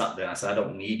want. And I sat there and I said, I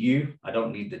don't need you. I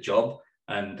don't need the job.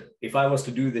 And if I was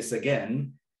to do this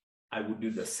again, I would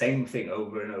do the same thing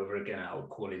over and over again. I would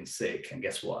call in sick. And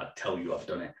guess what? I'd tell you I've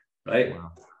done it. Right.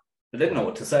 Wow. They didn't know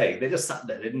what to say. They just sat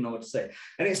there. They didn't know what to say.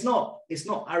 And it's not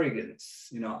arrogance.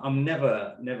 You know, I'm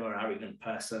never an arrogant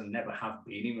person, never have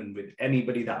been, even with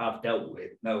anybody that I've dealt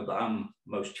with. No, but I'm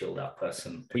most chilled out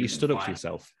person. But you stood up for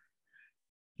yourself.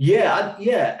 Yeah.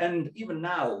 And even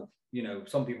now, you know,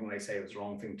 some people may say it was the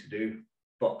wrong thing to do,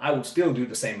 but I would still do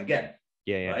the same again.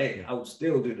 Yeah. Right? Yeah. I would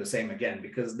still do the same again,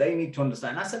 because they need to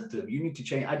understand. I said to them, you need to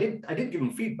change. I did give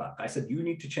them feedback. I said, you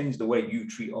need to change the way you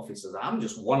treat officers. I'm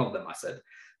just one of them. I said,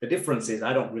 the difference is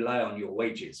I don't rely on your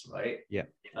wages, right? Yeah.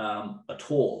 At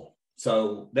all.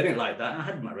 So they didn't like that. And I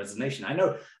had my resignation. I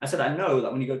know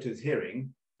that when you go to this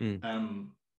hearing,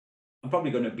 I'm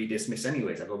probably going to be dismissed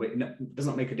anyways. I go, but it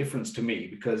doesn't make a difference to me,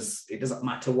 because it doesn't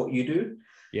matter what you do.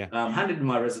 Yeah. Handed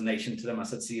my resignation to them. I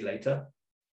said, see you later.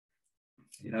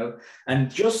 You know,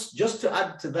 and just to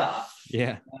add to that,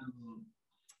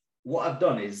 what I've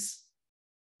done is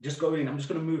I'm just going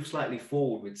to move slightly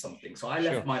forward with something. So I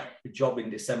left my job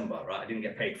in December, right? I didn't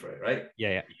get paid for it, right?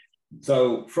 Yeah.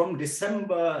 So from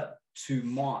December to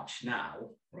March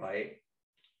now, right,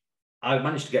 I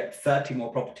managed to get 30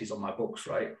 more properties on my books,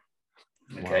 right?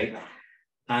 Okay. Wow.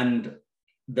 And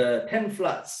the 10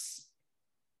 flats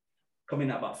coming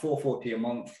at about 440 a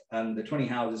month, and the 20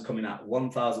 houses coming at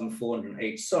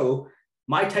 1,408. So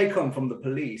my take home from the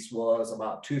police was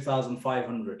about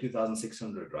 2,500,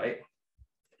 2,600, right?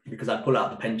 Because I pull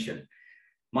out the pension.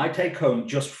 My take home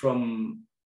just from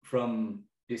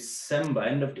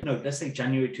December, let's say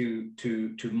January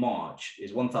to March,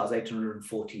 is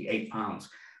 £1,848.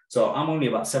 So I'm only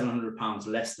about £700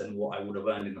 less than what I would have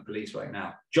earned in the police right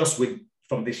now, just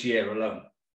from this year alone.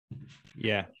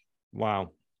 Yeah.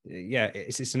 Wow. Yeah,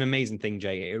 it's an amazing thing,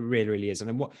 Jay. It really, really is.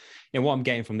 And what I'm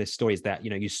getting from this story is that,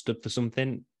 you stood for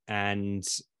something, and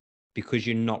because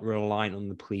you're not reliant on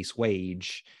the police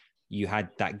wage, you had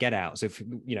that get out. So if,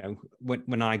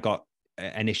 when I got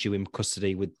an issue in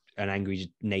custody with an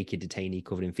angry, naked detainee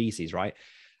covered in feces, right?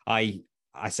 I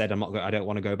said, I don't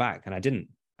want to go back. And I didn't.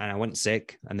 And I went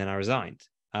sick, and then I resigned.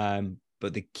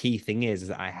 But the key thing is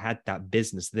that I had that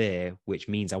business there, which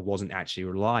means I wasn't actually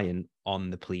reliant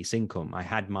on the police income. I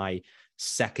had my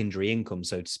secondary income,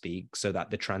 so to speak, so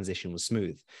that the transition was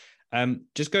smooth.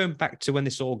 Just going back to when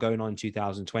this all going on in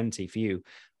 2020 for you,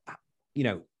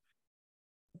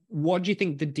 what do you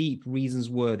think the deep reasons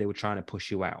were they were trying to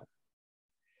push you out?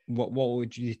 What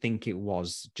would you think it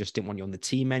was? Just didn't want you on the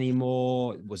team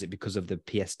anymore? Was it because of the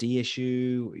PSD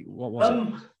issue? What was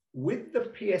it? With the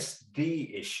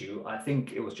PSD issue, I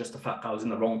think it was just the fact I was in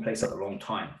the wrong place at the wrong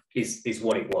time, is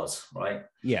what it was, right?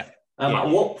 Yeah. At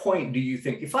what point do you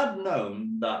think, if I'd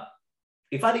known that,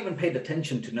 if I'd even paid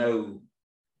attention to know,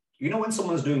 when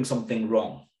someone's doing something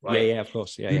wrong, right? Yeah, of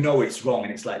course. Yeah, it's wrong,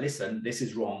 and it's like, listen, this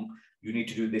is wrong. You need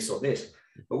to do this or this.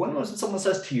 But when someone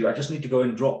says to you, I just need to go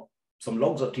and drop some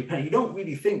logs up to your pen, you don't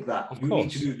really think that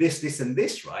need to do this, and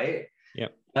this, right? Yeah.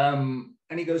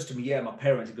 And he goes to me, my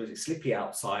parents, he goes, it's slippy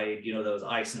outside, there was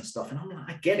ice and stuff. And I'm like,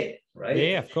 I get it, right?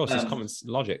 Yeah, of course, it's common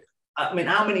logic. I mean,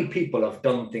 how many people have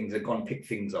done things and gone pick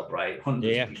things up, right?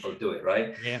 Hundreds of people do it,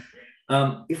 right? Yeah.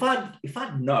 If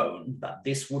I'd known that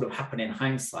this would have happened in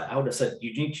hindsight, I would have said,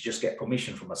 you need to just get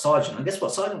permission from a sergeant. And guess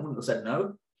what? Sergeant wouldn't have said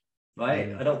no,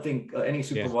 right? I don't think any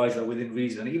supervisor within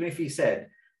reason, even if he said,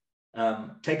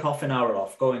 take half an hour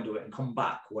off, go and do it and come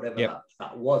back, whatever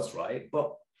that was, right?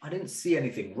 But I didn't see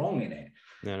anything wrong in it.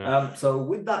 No. So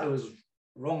with that, it was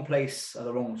wrong place at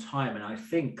the wrong time. And I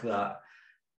think that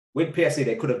with PSC,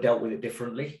 they could have dealt with it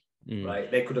differently, right?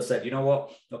 They could have said, you know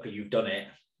what? Okay, you've done it.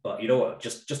 But you know what?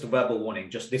 Just a verbal warning.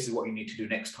 Just this is what you need to do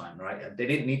next time, right? They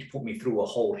didn't need to put me through a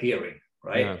whole hearing,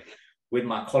 right? With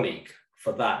my colleague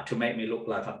for that to make me look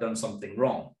like I've done something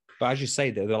wrong. But as you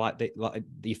say, they're like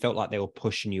you felt like they were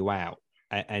pushing you out.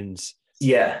 And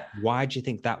why do you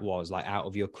think that was, like, out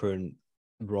of your current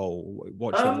role?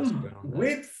 What do you think was going on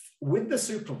there? With the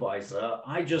supervisor,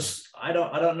 I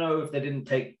don't know if they didn't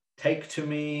take to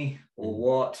me or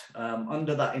what.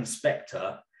 Under that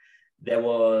inspector, there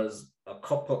was a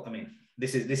couple. I mean,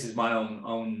 this is my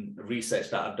own research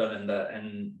that I've done,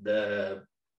 and the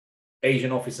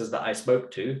Asian officers that I spoke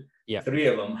to, 3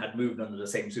 of them had moved under the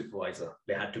same supervisor.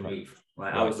 They had to move.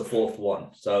 Right? I was the 4th one.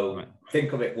 So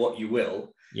think of it what you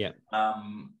will. Yeah.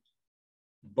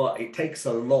 But it takes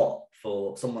a lot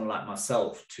for someone like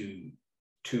myself to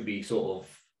be sort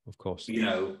of course,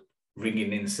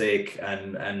 ringing in sick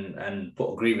and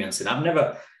put a grievance in. I've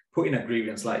never put in a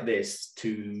grievance like this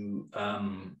to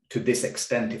this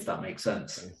extent, if that makes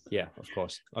sense. Yeah, of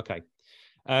course. Okay.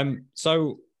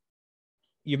 So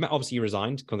obviously you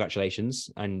resigned. Congratulations,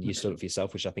 and you stood up for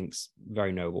yourself, which I think is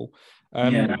very noble.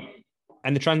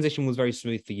 And the transition was very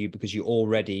smooth for you because you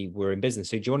already were in business.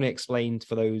 So do you want to explain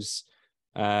for those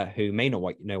who may not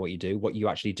know what you do, what you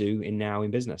actually do now in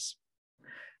business?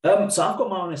 So I've got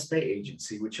my own estate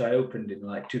agency, which I opened in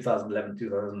like 2011,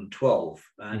 2012.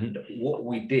 And what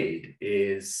we did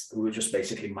is we were just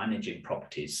basically managing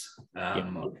properties,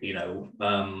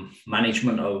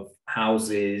 management of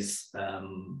houses,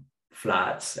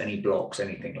 flats, any blocks,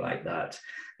 anything like that.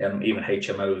 Even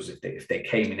HMOs, if they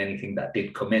came in, anything that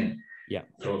did come in.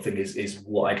 Sort of thing is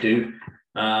what I do.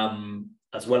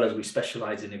 As well as we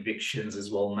specialize in evictions as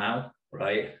well now,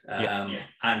 right?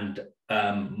 And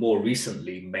more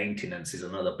recently, maintenance is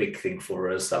another big thing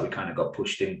for us that we kind of got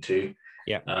pushed into,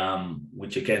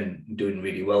 which again, doing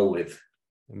really well with.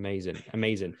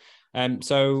 Amazing.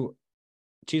 So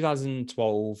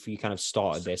 2012, you kind of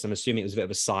started this. I'm assuming it was a bit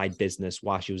of a side business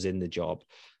while she was in the job.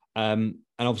 And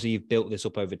obviously you've built this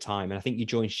up over time. And I think you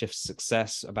joined Shift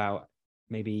Success about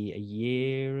maybe a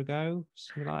year ago,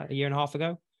 something like a year and a half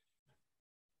ago.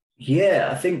 Yeah,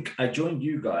 I think I joined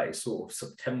you guys sort of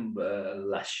September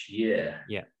last year.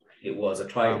 Yeah, it was. I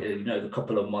tried, a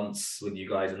couple of months with you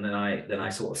guys, and then I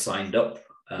sort of signed up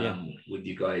with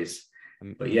you guys.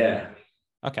 But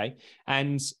okay,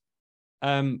 and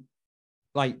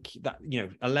like that,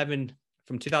 11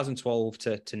 from 2012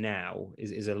 to now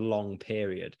is a long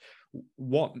period.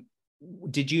 What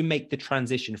did you make the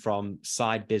transition from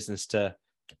side business to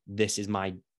this is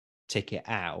my ticket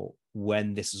out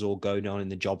when this is all going on in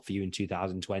the job for you in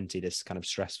 2020, this kind of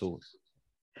stressful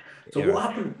era?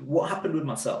 What happened with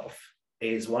myself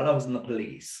is while I was in the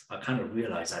police, I kind of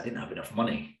realized I didn't have enough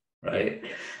money, right?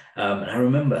 And I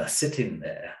remember sitting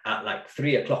there at like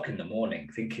 3 o'clock in the morning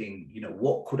thinking,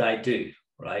 what could I do,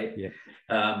 right?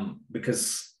 Yeah.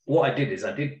 Because what I did is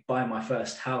I did buy my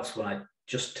first house when I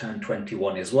just turned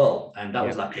 21 as well. And that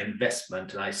was like an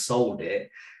investment, and I sold it.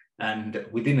 And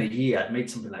within a year, I'd made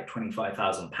something like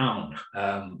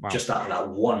 £25,000 just out of that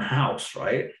one house,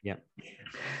 right? Yeah.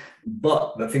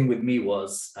 But the thing with me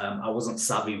was I wasn't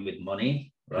savvy with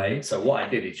money, right? Mm-hmm. So what I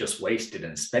did is just wasted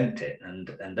and spent it.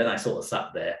 And then I sort of sat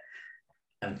there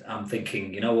and I'm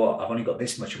thinking, you know what, I've only got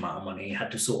this much amount of money. I had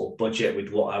to sort of budget with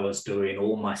what I was doing,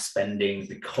 all my spending,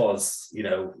 because, you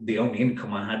know, the only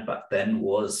income I had back then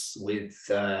was with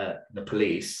the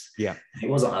police. Yeah. It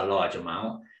wasn't a large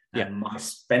amount. Yeah. And my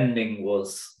spending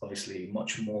was obviously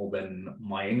much more than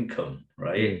my income,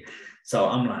 right? So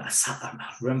I'm like, I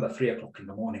remember 3 o'clock in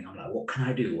the morning, I'm like, what can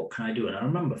I do? What can I do? And I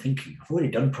remember thinking, I've already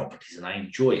done properties and I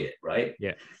enjoy it, right?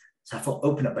 Yeah. So I thought,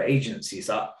 open up an agency.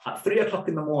 So at 3 o'clock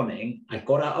in the morning, I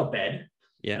got out of bed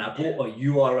and I bought a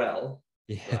URL,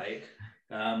 right?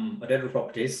 Addendum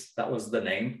Properties, that was the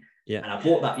name. Yeah. And I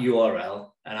bought that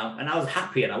URL and I was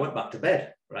happy and I went back to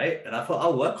bed, right? And I thought,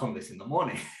 I'll work on this in the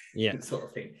morning. Yeah. Sort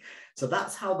of thing. So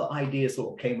that's how the idea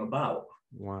sort of came about.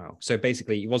 Wow. So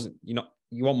basically, you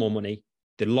want more money.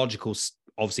 The logical,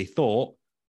 obviously, thought,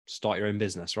 start your own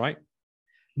business, right?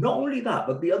 Not only that,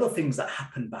 but the other things that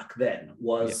happened back then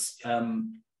was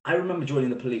I remember joining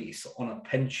the police on a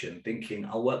pension thinking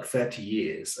I'll work 30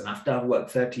 years. And after I've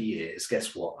worked 30 years,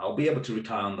 guess what? I'll be able to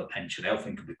retire on the pension.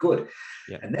 Everything could be good.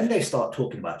 Yeah. And then they start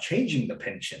talking about changing the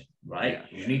pension, right?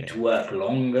 Yeah. You need to work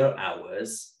longer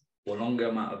hours or longer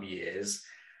amount of years,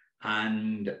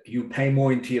 and you pay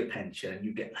more into your pension and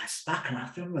you get less back. And I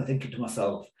remember thinking to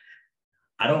myself,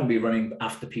 I don't want to be running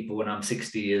after people when I'm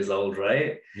 60 years old,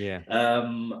 right? Yeah.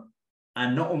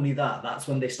 And not only that, that's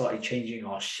when they started changing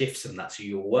our shifts and that. So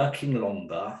you're working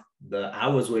longer. The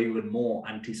hours were even more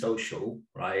antisocial,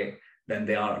 right, than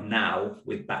they are now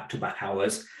with back-to-back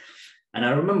hours. And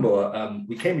I remember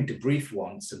we came into brief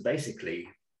once and basically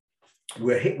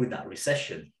we're hit with that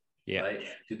recession, right?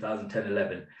 2010,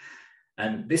 11.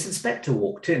 And this inspector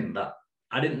walked in that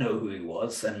I didn't know who he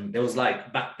was. And there was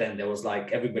like, back then, there was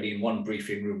like everybody in one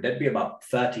briefing room. There'd be about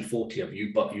 30, 40 of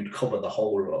you, but you'd cover the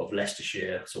whole of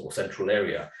Leicestershire sort of central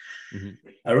area. Mm-hmm.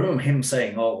 I remember him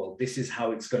saying, oh, well, this is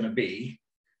how it's going to be.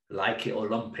 Like it or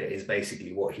lump it is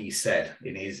basically what he said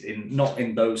not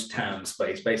in those terms, but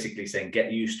he's basically saying,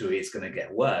 get used to it. It's going to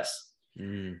get worse.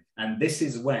 And this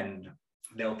is when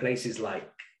there were places like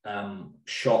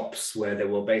shops where they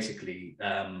were basically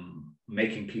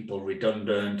making people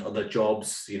redundant, other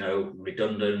jobs,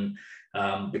 redundant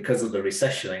because of the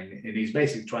recession. And he's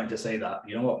basically trying to say that,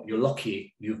 you know what, you're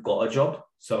lucky you've got a job,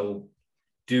 so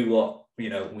do what, we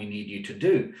need you to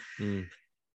do.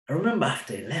 I remember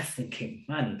after he left thinking,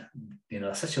 man,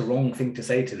 that's such a wrong thing to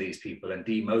say to these people and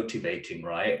demotivating,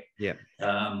 right? Yeah.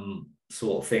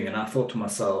 Sort of thing. And I thought to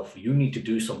myself, you need to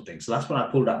do something. So that's when I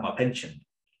pulled out my pension.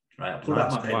 Right, I pulled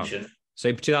out my pension. So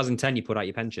in 2010, you put out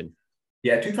your pension?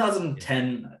 Yeah,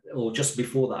 2010, or just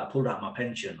before that, I pulled out my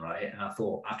pension, right? And I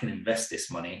thought, I can invest this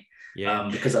money. Yeah.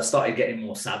 Because I started getting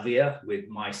more savvier with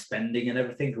my spending and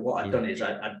everything. And what I'd done is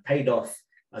I'd paid off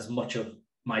as much of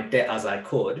my debt as I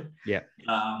could. Yeah.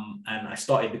 And I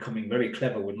started becoming very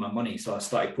clever with my money. So I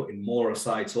started putting more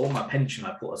aside. So all my pension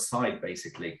I put aside,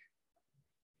 basically.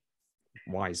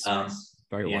 Wise.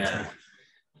 Very wise.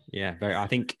 Yeah, very. I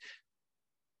think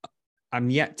I'm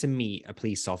yet to meet a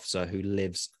police officer who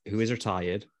is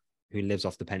retired, who lives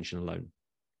off the pension alone.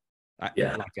 Like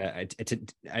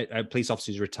a police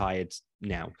officer who's retired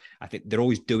now. I think they're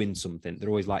always doing something. They're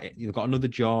always like, they've got another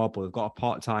job, or they've got a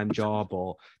part-time job,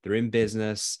 or they're in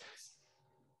business,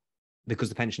 because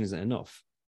the pension isn't enough.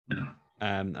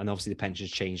 And obviously the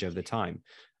pension's changed over the time.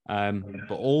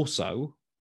 But also,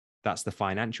 that's the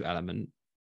financial element.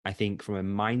 I think from a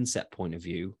mindset point of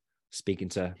view, speaking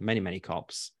to many, many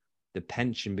cops, the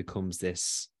pension becomes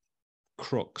this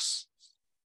crux.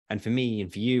 And for me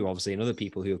and for you, obviously, and other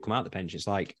people who have come out of the pension, it's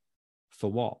like, for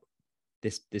what?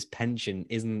 This pension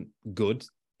isn't good.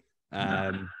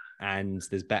 And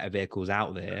there's better vehicles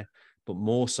out there, but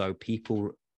more so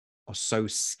people are so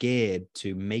scared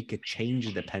to make a change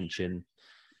in the pension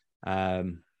for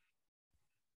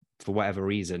whatever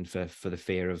reason, for the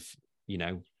fear of,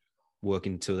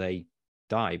 working until they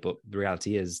die. But the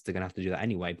reality is they're going to have to do that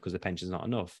anyway because the pension's not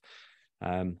enough.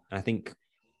 And I think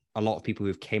a lot of people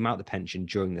who've came out of the pension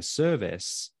during the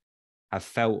service have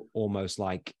felt almost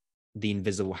like the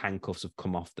invisible handcuffs have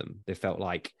come off them. They felt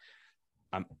like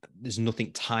there's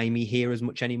nothing tie me here as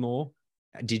much anymore.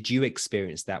 Did you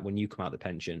experience that when you come out of the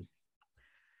pension?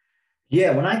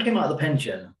 Yeah, when I came out of the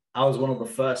pension, I was one of the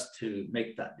first to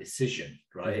make that decision,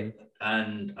 right? Mm-hmm.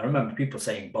 And I remember people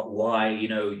saying, but why,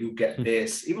 you get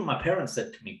this. Even my parents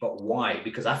said to me, but why?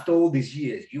 Because after all these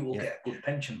years, you will get a good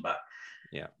pension back.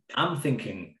 Yeah. I'm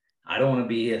thinking, I don't want to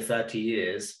be here 30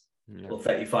 years or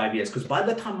 35 years, because by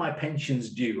the time my pension's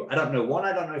due, I don't know. One,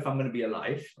 I don't know if I'm going to be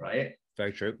alive, right?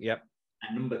 Very true. Yep.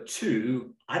 And number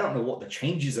two, I don't know what the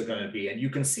changes are going to be. And you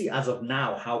can see as of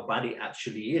now how bad it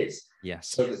actually is. Yes.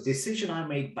 So the decision I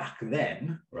made back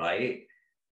then, right,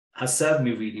 has served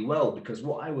me really well, because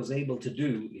what I was able to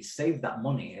do is save that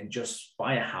money and just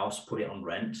buy a house, put it on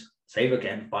rent, save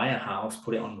again, buy a house,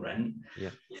 put it on rent,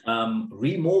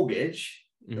 remortgage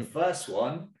the first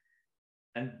one,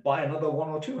 and buy another one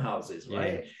or two houses,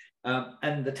 right?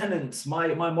 And the tenants,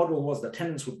 my model was the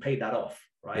tenants would pay that off,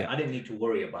 right? I didn't need to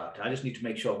worry about it. I just need to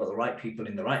make sure I've got the right people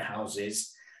in the right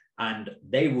houses, and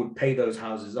they would pay those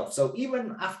houses off. So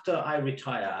even after I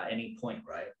retire at any point,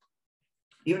 right,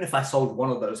 even if I sold one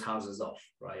of those houses off,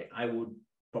 right, I would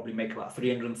probably make about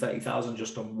 330,000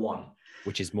 just on one.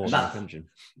 Which is more than the pension.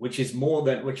 Which is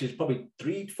probably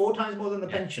 3-4 times more than the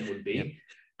pension would be.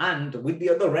 And with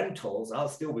the other rentals, I'll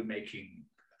still be making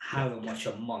how much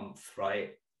a month,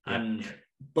 right?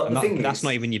 But that's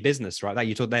not even your business, right? That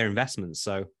you took their investments.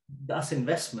 So that's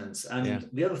investments. And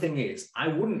the other thing is, I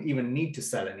wouldn't even need to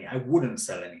sell I wouldn't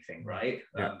sell anything, right?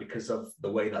 Because of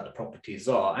the way that the properties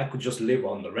are. I could just live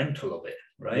on the rental of it,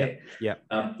 right?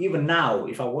 Even now,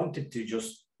 if I wanted to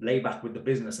just lay back with the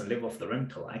business and live off the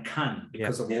rental, I can,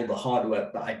 because of all the hard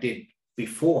work that I did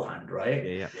beforehand,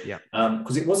 right?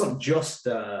 Because it wasn't just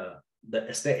the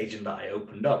estate agent that I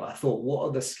opened up. I thought, what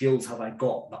other skills have I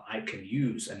got that I can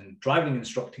use? And driving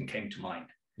instructing came to mind.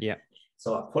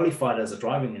 So I qualified as a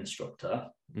driving instructor.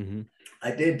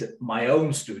 I did my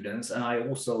own students, and I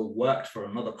also worked for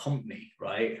another company,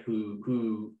 right?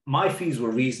 Who my fees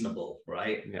were reasonable,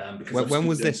 right? Because when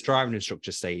was this driving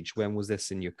instructor stage? When was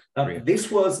this in your career?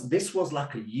 This was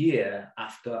like a year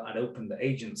after I'd opened the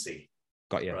agency.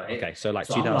 Got you. Right? Okay, so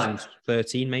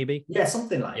 2013 maybe. Yeah,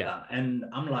 something like that. And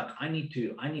I'm like, I need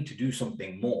to do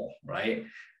something more, right?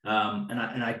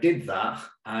 And I did that,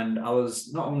 and I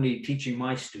was not only teaching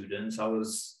my students, I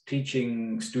was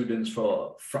teaching students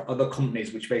for other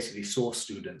companies which basically source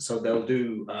students. So they'll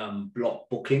do block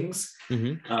bookings,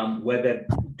 where they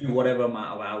do whatever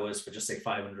amount of hours for just say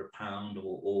 £500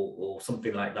 or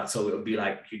something like that. So it would be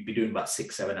like you'd be doing about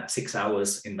 6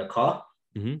 hours in the car.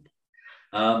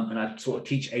 And I sort of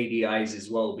teach ADIs as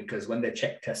well, because when their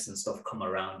check tests and stuff come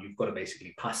around, you've got to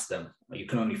basically pass them. You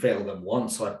can only fail them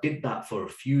once. So I did that for a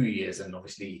few years and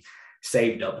obviously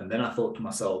saved up. And then I thought to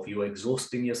myself, you're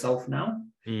exhausting yourself now,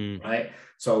 right?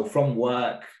 So from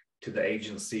work to the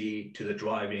agency to the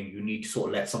driving, you need to sort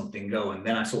of let something go. And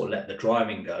then I sort of let the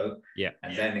driving go.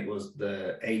 And then it was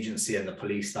the agency and the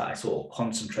police that I sort of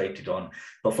concentrated on.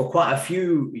 But for quite a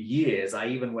few years, I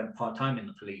even went part-time in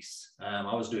the police.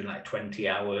 I was doing like 20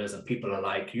 hours, and people are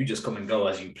like, you just come and go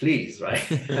as you please, right?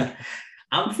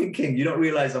 I'm thinking, you don't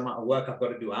realize the amount of work I've got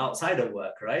to do outside of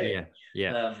work, right?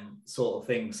 Sort of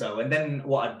thing. So, and then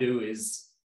what I'd do is,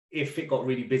 if it got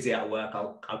really busy at work,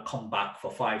 I'll come back for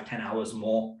 5-10 hours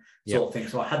more, sort of thing.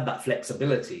 So I had that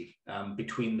flexibility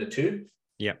between the two.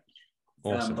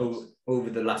 Awesome. Over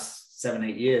the last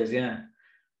 7-8 years.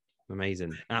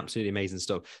 Amazing. Absolutely amazing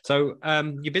stuff. So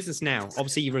your business now,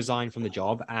 obviously you've resigned from the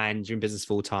job and you're in business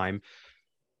full time.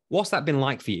 What's that been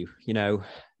like for you?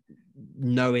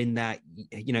 Knowing that,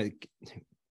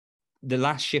 the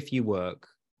last shift you work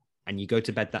and you go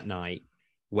to bed that night,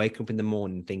 wake up in the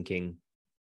morning thinking,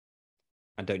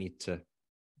 I don't need to,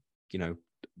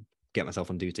 get myself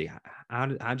on duty. How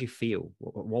do you feel?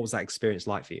 What was that experience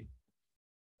like for you?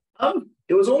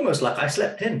 It was almost like I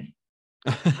slept in.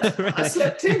 I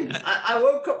slept in. I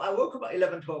woke up at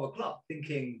 11, 12 o'clock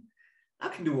thinking, I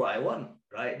can do what I want,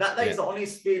 right? That is the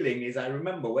honest feeling. Is I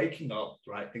remember waking up,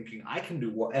 right, thinking I can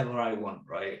do whatever I want,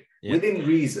 right? Within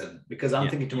reason, because I'm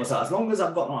thinking to myself, as long as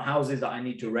I've got no houses that I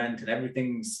need to rent and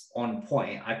everything's on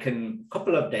point,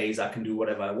 couple of days I can do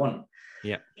whatever I want.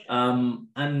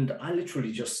 And I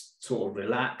literally just sort of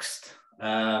relaxed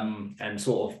and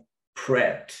sort of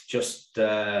prepped just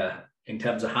in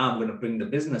terms of how I'm going to bring the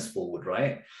business forward,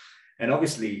 right? And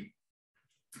obviously,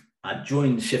 I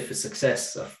joined Shift for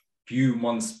Success a few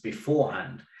months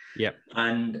beforehand.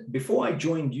 And before I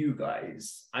joined you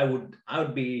guys, I would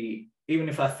be, even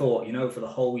if I thought, for the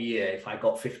whole year, if I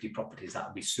got 50 properties, that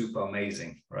would be super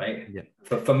amazing, right?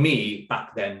 For me,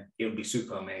 back then, it would be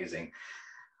super amazing.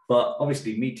 But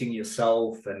obviously meeting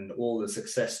yourself and all the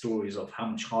success stories of how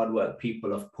much hard work people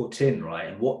have put in, right?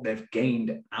 And what they've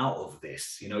gained out of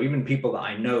this, you know, even people that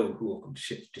I know who have come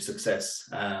to success,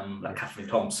 like Catherine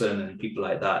Thompson and people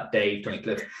like that, Dave, Tony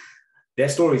Cliff, their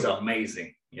stories are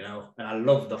amazing, you know? And I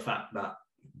love the fact that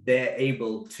they're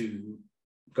able to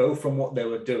go from what they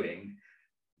were doing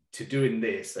to doing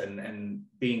this and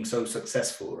being so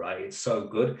successful, right? It's so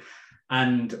good.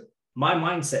 And my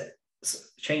mindset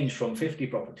changed from 50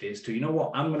 properties to, you know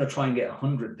what, I'm going to try and get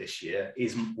 100 this year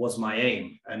was my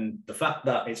aim. And the fact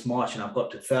that it's March and I've got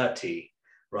to 30,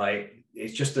 right,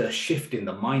 it's just a shift in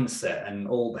the mindset, and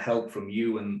all the help from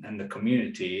you and the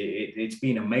community. It's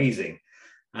been amazing.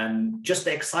 And just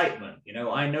the excitement, you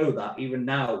know, I know that even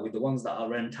now with the ones that I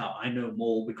rent out, I know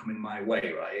more will be coming my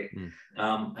way, right?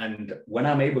 And when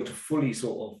I'm able to fully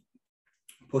sort of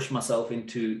push myself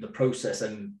into the process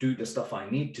and do the stuff I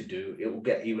need to do, it will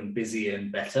get even busier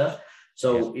and better.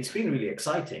 So it's been really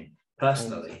exciting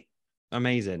personally.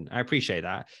 Amazing. I appreciate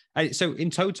that. So in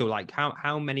total, like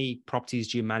how many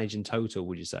properties do you manage in total,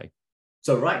 would you say?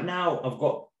 So right now I've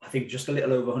got, I think, just a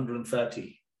little over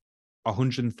 130.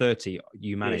 130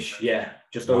 you manage? Yeah,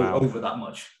 just over that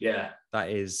much. Yeah. That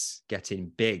is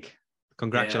getting big.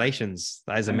 Congratulations.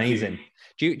 Yeah. That is amazing.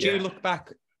 Do you look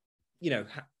back, you know,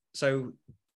 so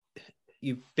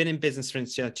you've been in business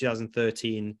since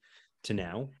 2013 to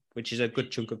now, which is a good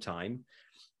chunk of time.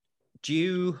 Do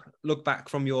you look back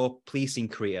from your policing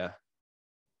career,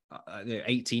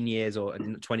 18 years or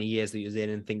 20 years that you was in,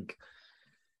 and think,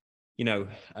 you know,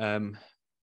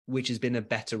 which has been a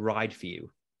better ride for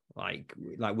you? Like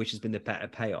which has been the better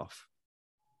payoff?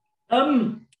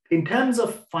 In terms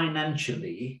of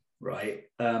financially, right,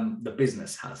 the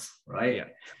business has, right? Yeah.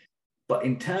 But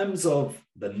in terms of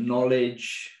the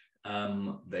knowledge,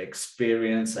 the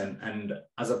experience, and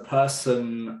as a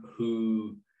person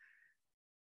who,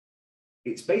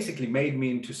 it's basically made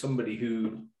me into somebody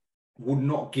who would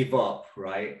not give up,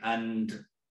 right? And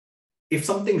if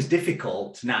something's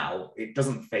difficult now, it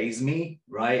doesn't faze me,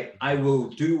 right? I will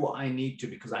do what I need to,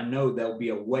 because I know there'll be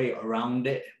a way around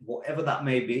it, whatever that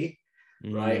may be,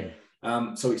 right?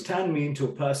 So it's turned me into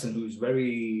a person who's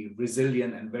very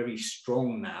resilient and very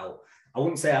strong now. I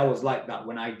wouldn't say I was like that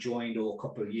when I joined or a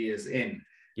couple of years in.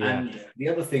 And the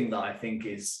other thing that I think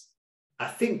is, I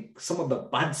think some of the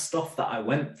bad stuff that I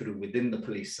went through within the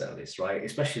police service, right,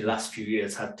 especially the last few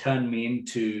years, had turned me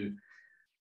into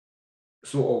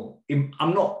sort of,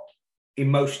 I'm not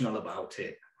emotional about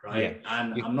it, right?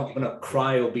 And I'm not going to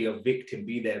cry or be a victim,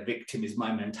 be their victim is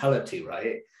my mentality,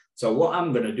 right? So what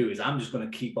I'm going to do is I'm just going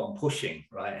to keep on pushing,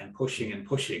 right? And pushing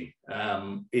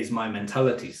is my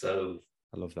mentality. So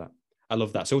I love that. I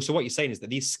love that. So what you're saying is that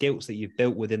these skills that you've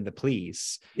built within the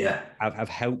police have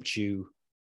helped you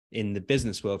in the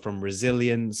business world, from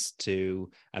resilience to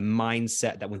a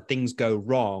mindset that when things go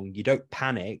wrong, you don't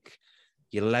panic,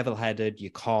 you're level-headed,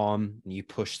 you're calm, and you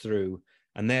push through.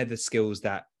 And they're the skills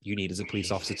that you need as a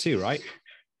police officer too, right?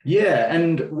 Yeah.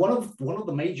 And one of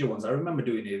the major ones, I remember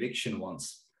doing an eviction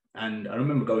once, and I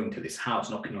remember going to this house,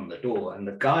 knocking on the door, and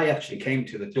the guy actually came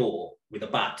to the door with a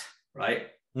bat, right?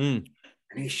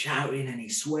 And he's shouting and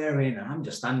he's swearing, and I'm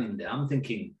just standing there. I'm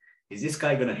thinking, is this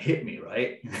guy going to hit me,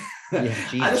 right?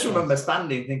 I just remember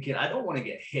standing thinking, I don't want to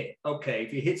get hit. Okay,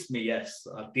 if he hits me, yes,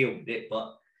 I'll deal with it.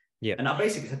 But and I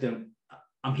basically said to him,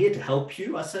 I'm here to help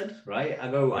you, I said, right? I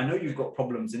go, I know you've got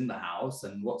problems in the house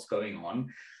and what's going on.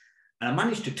 And I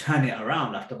managed to turn it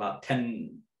around after about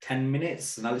 10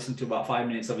 minutes. And I listened to about 5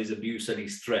 minutes of his abuse and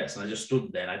his threats. And I just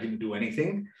stood there and I didn't do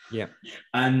anything. Yeah.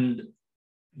 And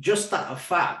just that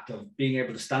fact of being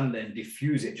able to stand there and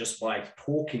diffuse it just by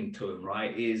talking to him,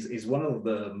 right, is one of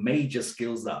the major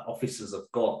skills that officers have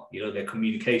got, you know, their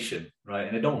communication, right?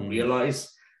 And they don't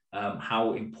realize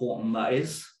how important that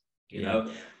is, you know,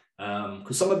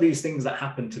 because some of these things that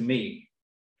happened to me,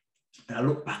 and I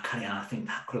look back at it and I think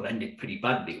that could have ended pretty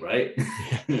badly, right?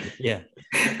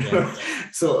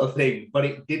 Sort of thing, but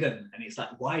it didn't. And it's like,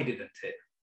 why didn't it?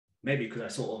 Maybe because I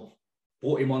sort of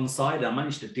brought him on side. I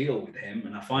managed to deal with him,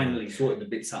 and I finally sorted the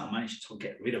bits out and managed to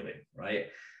get rid of him, right?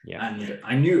 And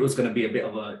I knew it was going to be a bit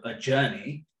of a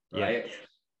journey, right?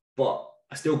 But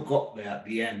I still got there at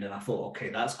the end, and I thought, okay,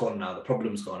 that's gone now. The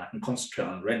problem's gone. I can concentrate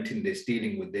on renting this,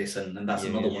 dealing with this, and that's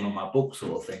another one on my book,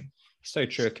 sort of thing. So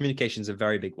true. Communication is a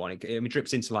very big one. It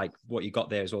drips into like what you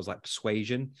got there as well as like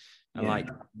persuasion. And like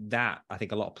that, I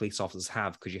think a lot of police officers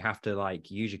have, because you have to like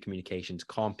use your communication to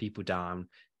calm people down,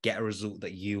 get a result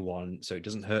that you want, so it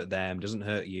doesn't hurt them, doesn't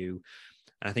hurt you.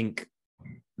 And I think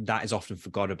that is often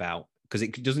forgot about, because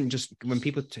it doesn't just, when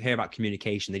people hear about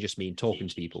communication, they just mean talking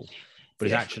to people, but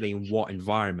it's actually in what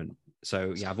environment.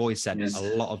 So yeah, I've always said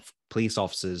a lot of police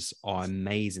officers are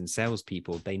amazing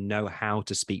salespeople. They know how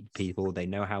to speak to people. They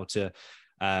know how to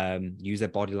use their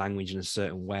body language in a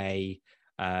certain way.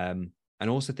 And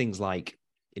also things like,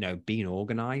 being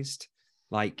organized.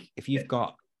 Like if you've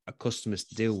got a customer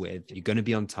to deal with, you're going to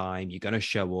be on time, you're going to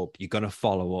show up, you're going to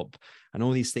follow up, and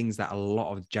all these things that a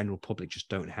lot of the general public just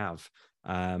don't have.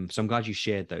 So I'm glad you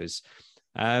shared those.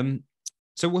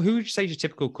 So who would you say is your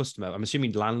typical customer? I'm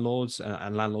assuming landlords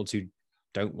and landlords who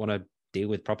don't want to deal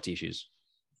with property issues.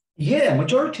 Yeah,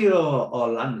 majority are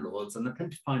landlords, and I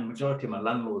tend to find majority of my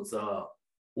landlords are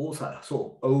also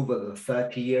sort of over the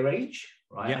 30-year age,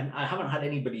 right? Yep. And I haven't had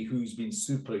anybody who's been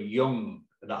super young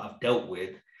that I've dealt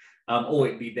with, or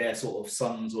it'd be their sort of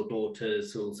sons or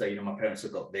daughters who'll say, my parents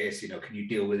have got this, can you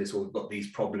deal with this? Or we've got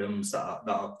these problems that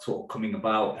are sort of coming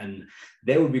about, and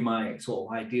they would be my sort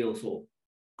of ideal sort of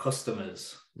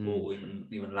customers, or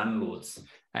even landlords.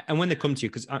 And when they come to you,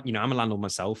 because I'm a landlord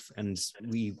myself, and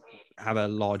we have a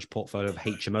large portfolio of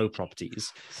HMO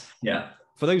properties. Yeah.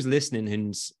 For those listening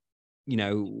who's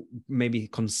maybe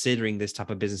considering this type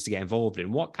of business to get involved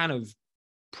in, what kind of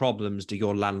problems do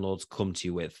your landlords come to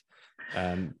you with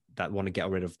that want to get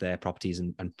rid of their properties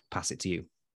and pass it to you?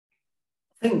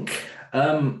 I think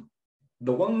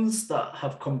the ones that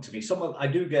have come to me, I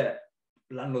do get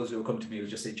landlords who will come to me who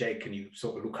just say, Jay, can you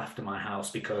sort of look after my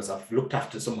house, because I've looked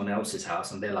after someone else's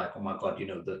house, and they're like, oh my God,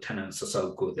 the tenants are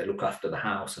so good, they look after the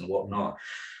house and whatnot.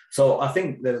 So I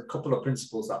think there's a couple of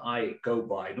principles that I go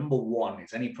by. Number one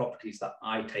is any properties that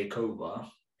I take over,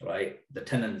 right, the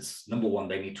tenants, number one,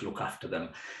 they need to look after them.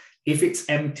 If it's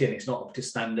empty and it's not up to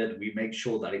standard, we make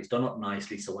sure that it's done up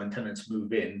nicely, so when tenants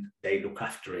move in, they look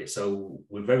after it. So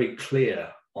we're very clear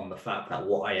on the fact that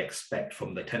what I expect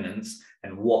from the tenants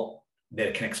and what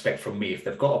they can expect from me. If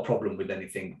they've got a problem with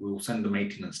anything, we'll send the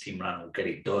maintenance team around and we'll get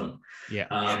it done.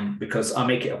 Yeah. Because I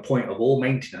make it a point of all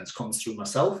maintenance comes through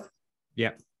myself.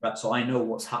 Yeah. Right, so I know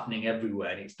what's happening everywhere,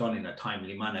 and it's done in a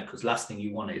timely manner, because last thing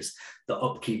you want is the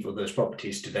upkeep of those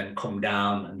properties to then come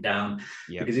down and down.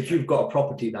 Yep. Because if you've got a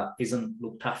property that isn't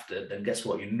looked after, then guess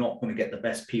what? You're not going to get the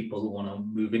best people who want to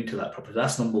move into that property.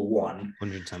 That's number one.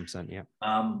 110%, yeah.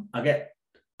 I get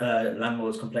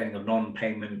landlords complaining of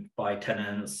non-payment by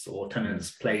tenants, or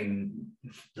tenants playing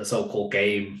the so-called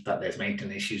game that there's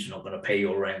maintenance issues, you're not going to pay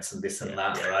your rents and this and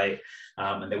that, right?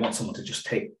 And they want someone to just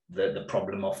take the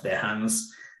problem off their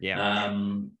hands.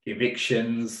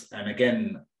 Evictions, and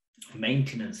again,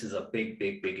 maintenance is a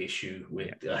big issue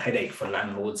with a headache for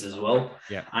landlords as well.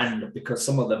 And because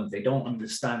some of them, they don't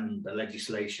understand the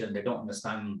legislation, they don't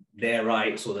understand their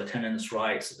rights or the tenants'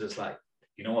 rights. It's like,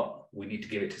 you know what, we need to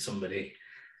give it to somebody.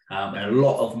 And a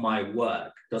lot of my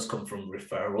work does come from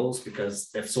referrals,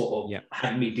 because they've sort of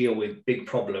had me deal with big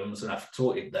problems and I've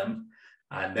sorted them.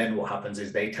 And then what happens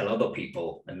is they tell other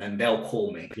people, and then they'll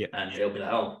call me and they'll be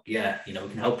like, oh yeah, we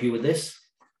can help you with this.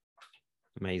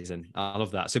 Amazing. I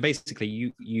love that. So basically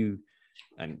you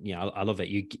I love it.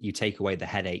 You take away the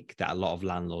headache that a lot of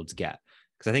landlords get.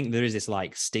 Because I think there is this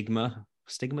like stigma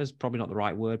is probably not the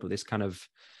right word, but this kind of,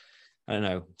 I don't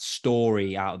know,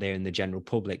 story out there in the general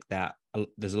public that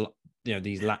there's a lot,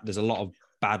 there's a lot of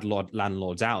bad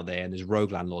landlords out there, and there's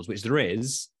rogue landlords, which there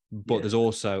is, but there's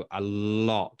also a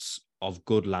lot of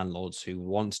good landlords who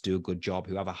want to do a good job,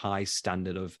 who have a high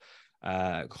standard of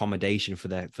accommodation for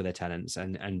their tenants,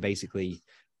 and basically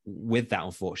with that,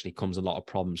 unfortunately, comes a lot of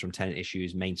problems from tenant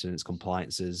issues, maintenance,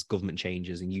 compliances, government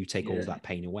changes, and you take all that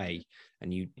pain away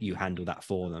and you handle that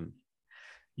for them.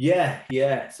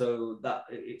 So that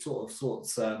it sort of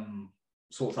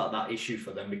sorts out that issue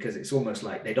for them, because it's almost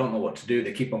like they don't know what to do.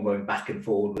 They keep on going back and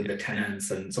forward with the tenants,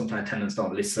 and sometimes tenants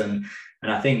don't listen.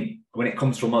 And I think when it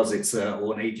comes from us, it's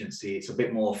or an agency, it's a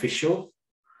bit more official.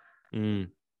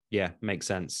 Yeah, makes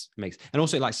sense. And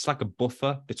also, like, it's like a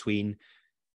buffer between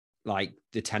like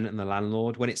the tenant and the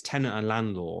landlord. When it's tenant and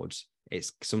landlord,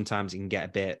 it's sometimes it can get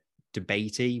a bit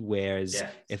debatey, whereas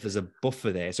if there's a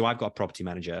buffer there, so I've got a property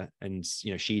manager, and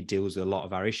she deals with a lot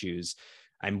of our issues,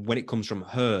 and when it comes from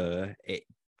her, it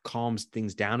calms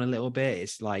things down a little bit.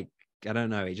 It's like, I don't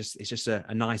know, it's just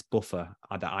a nice buffer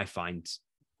that I find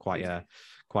quite good.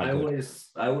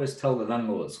 I always tell the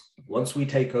landlords, once we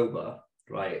take over,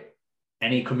 right,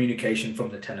 any communication from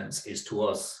the tenants is to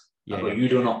us. You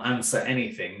do not answer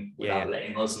anything without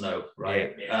letting us know,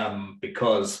 right?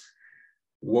 Because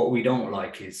what we don't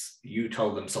like is you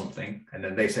tell them something and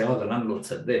then they say, oh, the landlord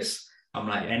said this. I'm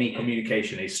like, any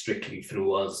communication is strictly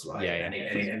through us, right?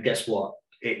 And guess what?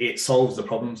 It solves the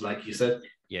problems, like you said.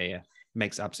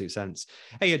 Makes absolute sense.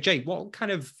 Hey, Jay,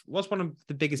 what's one of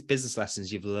the biggest business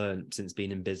lessons you've learned since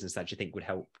being in business that you think would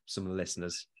help some of the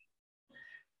listeners?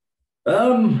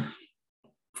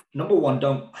 number one,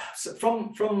 don't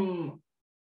from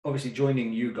obviously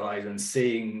joining you guys and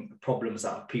seeing problems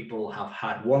that people have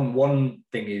had. One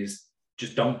thing is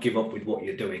just don't give up with what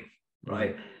you're doing,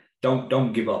 right?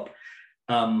 Don't give up.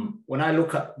 When I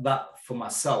look at that for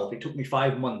myself, it took me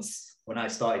 5 months when I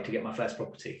started to get my first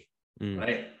property,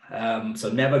 right?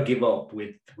 So never give up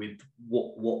with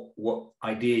what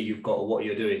idea you've got or what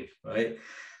you're doing, right?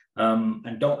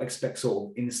 And don't expect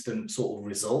sort of instant sort of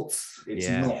results. It's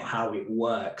not how it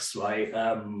works, right?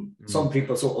 Some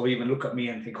people sort of even look at me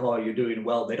and think, oh, you're doing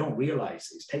well. They don't realize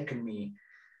it's taken me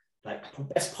like the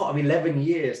best part of 11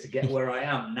 years to get where I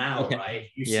am now, right?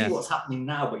 You see what's happening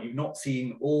now, but you've not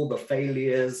seen all the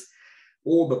failures,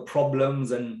 all the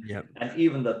problems, and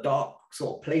even the dark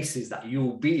sort of places that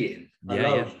you'll be in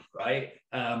alone, right?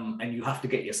 And you have to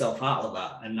get yourself out of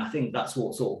that. And I think that's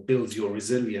what sort of builds your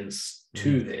resilience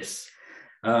to this.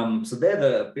 So they're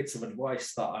the bits of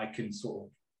advice that I can sort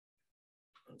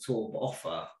of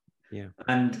offer.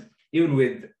 And even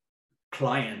with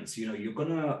clients, you know, you're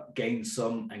gonna gain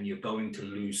some and you're going to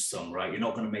lose some, right? You're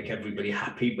not going to make everybody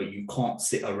happy, but you can't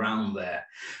sit around there.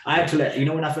 I had to let you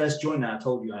know, when I first joined, I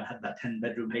told you I had that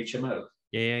 10-bedroom HMO.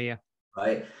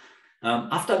 Right.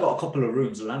 After I got a couple of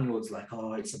rooms, the landlord's like,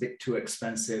 oh, it's a bit too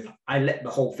expensive. I let the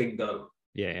whole thing go.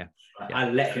 I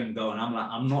let him go, and I'm like,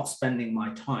 I'm not spending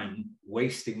my time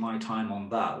wasting my time on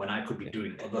that when I could be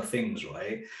doing other things,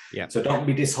 right? So don't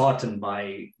be disheartened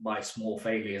by small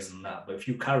failures and that, but if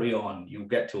you carry on, you'll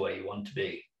get to where you want to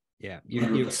be.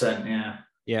 100%.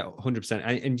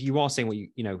 100%. And you are saying, well,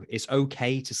 you know, it's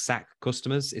okay to sack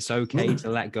customers. It's okay to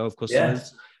let go of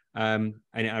customers. And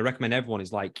I recommend everyone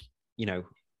is like, you know,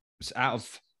 out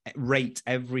of rate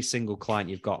every single client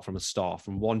you've got from a star,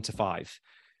 from 1 to 5.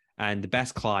 And the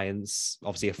best clients,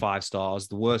 obviously, are 5 stars.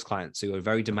 The worst clients, who are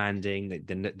very demanding, they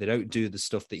don't do the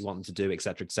stuff that you want them to do, et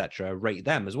cetera, rate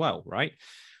them as well, right?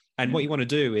 And what you want to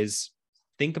do is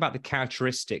think about the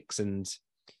characteristics and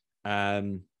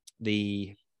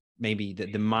the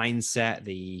mindset,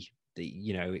 the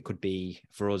you know, it could be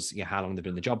for us, you know, how long they've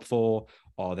been in the job for.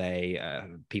 Are they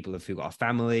people who've got a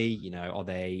family? You know, are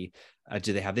they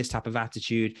do they have this type of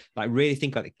attitude? Like, really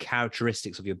think about the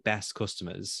characteristics of your best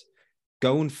customers.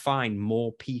 Go and find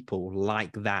more people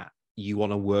like that you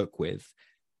want to work with,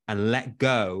 and let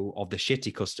go of the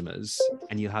shitty customers,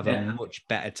 and you'll have a much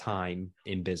better time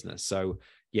in business. So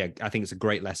yeah, I think it's a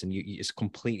great lesson. It's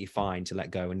completely fine to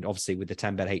let go. And obviously with the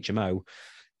 10-bed HMO,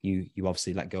 you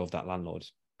obviously let go of that landlord,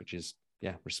 which is,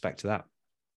 respect to that.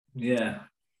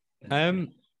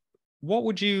 What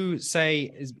would you say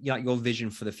is like your vision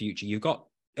for the future? You've got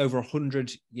over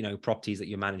 100, you know, properties that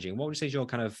you're managing. What would you say is your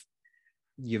kind of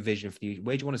your vision for you?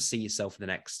 Where do you want to see yourself in the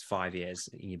next 5 years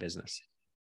in your business?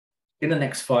 In the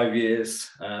next 5 years,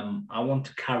 I want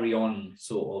to carry on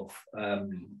sort of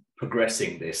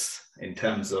progressing this in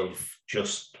terms of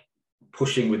just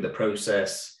pushing with the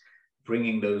process,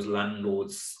 bringing those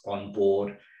landlords on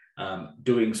board,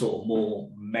 doing sort of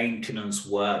more maintenance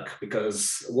work,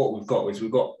 because what we've got is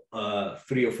we've got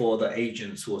 3 or 4 other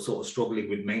agents who are sort of struggling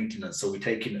with maintenance. So we're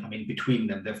taking, I mean, between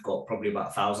them, they've got probably about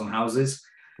 1,000 houses.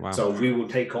 Wow. So we will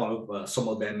take on some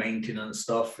of their maintenance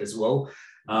stuff as well.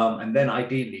 And then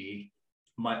ideally,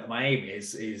 my aim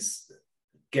is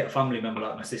get a family member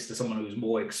like my sister, someone who's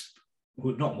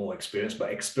not more experienced,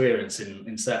 but experience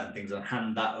in certain things, and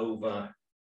hand that over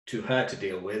to her to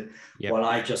deal with, while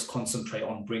I just concentrate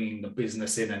on bringing the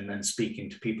business in and then speaking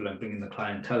to people and bringing the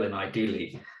clientele in.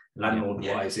 Ideally,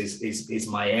 landlord-wise is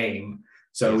my aim.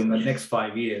 So in the next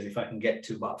 5 years, if I can get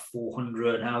to about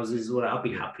 400 houses, well, I'll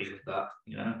be happy with that.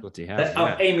 You know,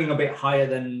 I'm aiming a bit higher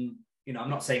than, you know, I'm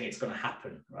not saying it's going to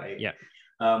happen, right?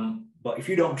 But if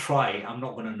you don't try, I'm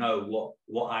not going to know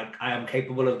what I am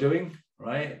capable of doing,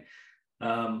 right?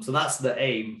 So that's the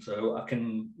aim. So I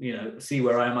can, you know, see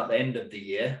where I am at the end of the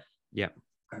year.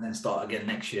 And then start again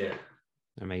next year.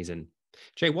 Amazing.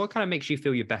 Jay, what kind of makes you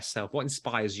feel your best self? What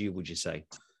inspires you, would you say?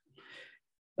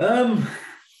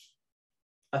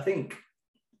 I think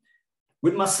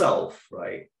with myself,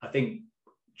 right, I think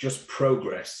just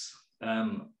progress,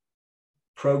 even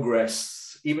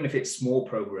if it's small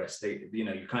progress, you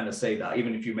know, you kind of say that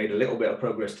even if you made a little bit of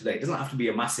progress today, it doesn't have to be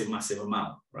a massive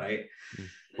amount, right?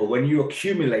 But when you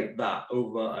accumulate that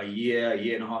over a year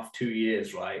and a half, 2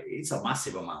 years, right, it's a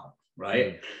massive amount,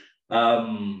 right?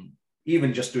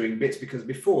 Even just doing bits, because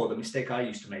before, the mistake I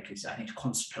used to make is I need to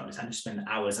concentrate on this. I need to spend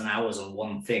hours and hours on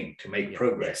one thing to make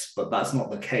progress, but that's not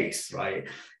the case, right?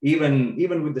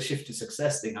 Even with the shift to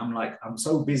success thing, I'm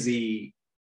so busy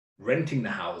renting the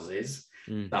houses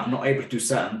that I'm not able to do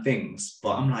certain things.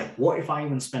 But I'm like, what if I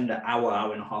even spend an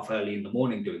hour and a half early in the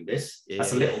morning doing this?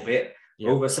 That's a little bit.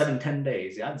 over 7-10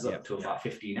 days, it adds up to about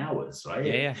 15 hours,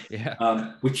 right?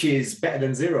 Yeah. Which is better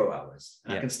than 0 hours.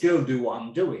 And I can still do what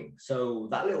I'm doing. So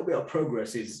that little bit of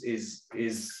progress is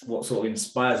what sort of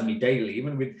inspires me daily,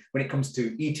 even when it comes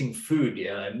to eating food,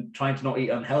 and trying to not eat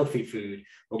unhealthy food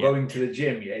or going to the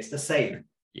gym. It's the same.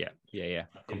 Yeah.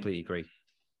 Completely agree.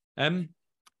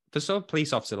 For some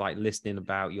police officer like listening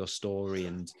about your story,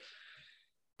 and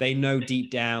they know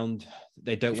deep down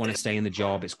they don't want to stay in the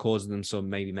job, it's causing them some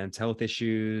maybe mental health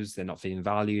issues, they're not feeling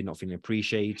valued, not feeling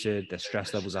appreciated, their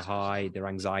stress levels are high, their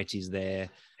anxiety is there,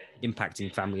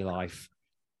 impacting family life.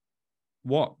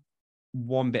 What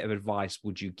one bit of advice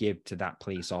would you give to that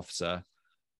police officer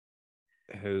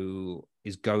who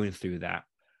is going through that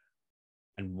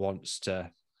and wants to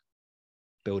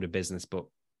build a business but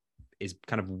is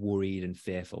kind of worried and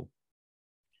fearful?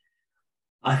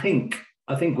 I think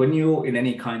when you're in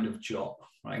any kind of job,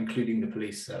 right, including the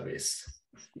police service,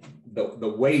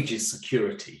 the wage is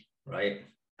security, right?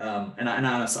 And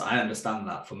I understand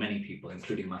that for many people,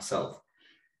 including myself.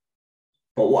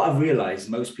 But what I've realized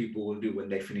most people will do when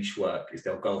they finish work is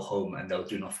they'll go home and they'll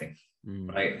do nothing,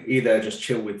 right? Either just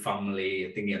chill with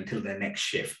family, thinking until their next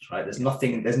shift, right? There's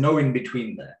no in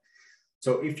between there.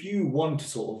 So if you want to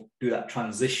sort of do that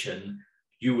transition,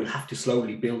 you will have to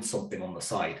slowly build something on the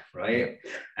side, right?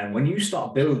 And when you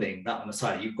start building that on the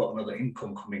side, you've got another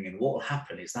income coming in. What will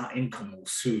happen is that income will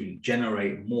soon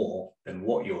generate more than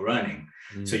what you're earning.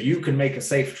 So you can make a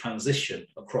safe transition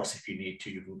across if you need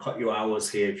to. You can cut your hours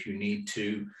here if you need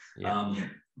to.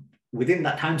 Within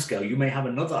that timescale, you may have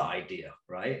another idea,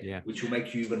 right? Which will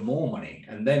make you even more money.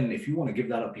 And then if you want to give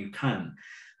that up, you can.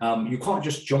 You can't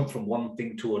just jump from one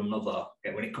thing to another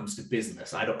when it comes to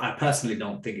business. I personally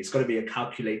don't think it's got to be a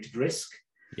calculated risk.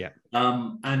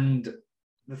 And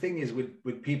the thing is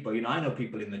with people, I know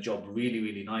people in the job, really,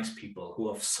 really nice people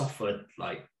who have suffered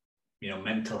like,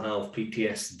 mental health,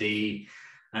 PTSD,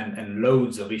 and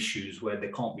loads of issues where they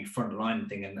can't be frontline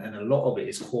thing. And a lot of it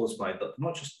is caused by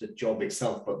not just the job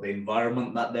itself, but the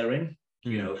environment that they're in.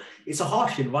 It's a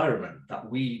harsh environment that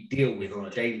we deal with on a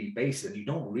daily basis, and you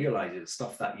don't realize it. The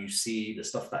stuff that you see, the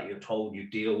stuff that you're told you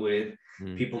deal with,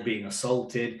 people being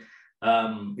assaulted.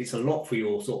 It's a lot for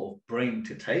your sort of brain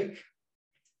to take.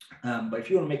 But if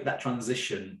you want to make that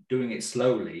transition, doing it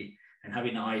slowly and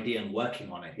having an idea and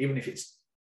working on it, even if it's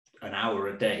an hour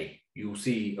a day, you'll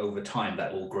see over time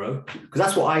that will grow. Because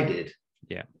that's what I did.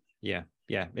 Yeah.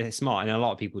 It's smart, and a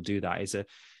lot of people do that.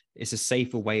 It's a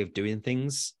safer way of doing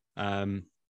things. And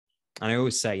I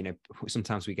always say,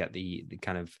 sometimes we get the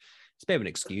kind of, it's a bit of an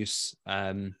excuse.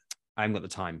 I haven't got the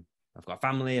time. I've got a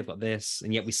family, I've got this.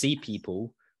 And yet we see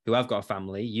people who have got a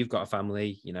family, you've got a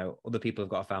family, other people have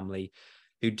got a family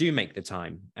who do make the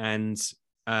time. And,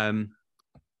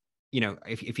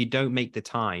 if you don't make the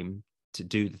time to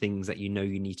do the things that you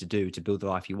need to do to build the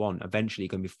life you want, eventually you're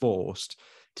going to be forced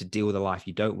to deal with the life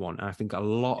you don't want. And I think a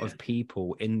lot of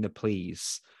people in the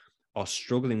police are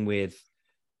struggling with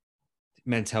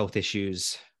mental health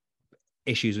issues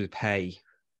with pay,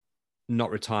 not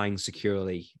retiring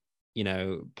securely,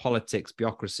 politics,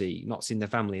 bureaucracy, not seeing their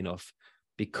family enough,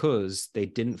 because they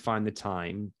didn't find the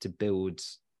time to build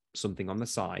something on the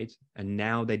side. And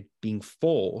now they're being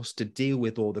forced to deal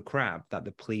with all the crap that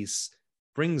the police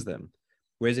brings them.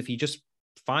 Whereas if you just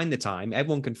find the time,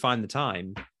 everyone can find the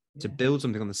time to build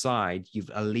something on the side, you've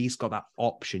at least got that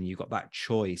option, you've got that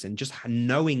choice. And just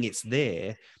knowing it's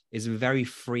there is a very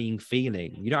freeing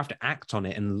feeling. You don't have to act on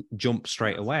it and jump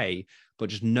straight away, but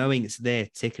just knowing it's there,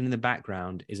 ticking in the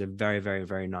background, is a very, very,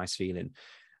 very nice feeling.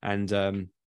 And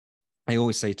I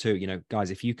always say too,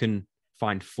 guys, if you can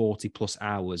find 40 plus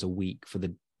hours a week for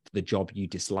the job you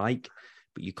dislike,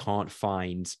 but you can't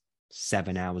find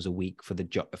 7 hours a week for the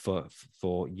job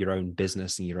for your own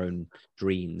business and your own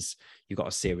dreams, you've got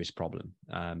a serious problem.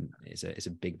 It's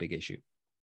a big issue.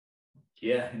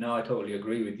 Yeah, no, I totally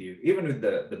agree with you. Even with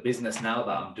the business now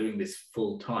that I'm doing this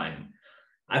full time,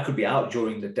 I could be out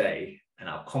during the day and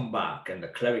I'll come back, and the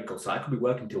clerical, so I could be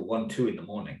working till 1-2 in the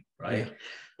morning, right? Yeah.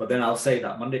 But then I'll say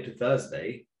that Monday to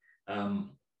Thursday,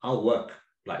 I'll work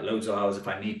like loads of hours if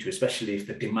I need to, especially if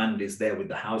the demand is there with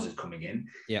the houses coming in.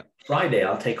 Yeah. Friday,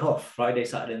 I'll take off Friday,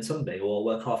 Saturday and Sunday, or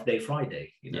work half day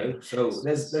Friday, Yeah. So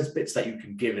there's bits that you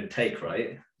can give and take,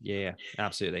 right? Yeah,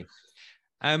 absolutely.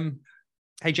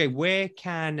 Hey Jay, where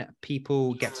can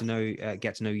people get to know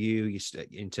you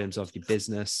in terms of your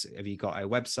business? Have you got a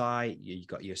website? You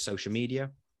got your social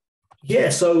media? Yeah,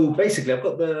 so basically I've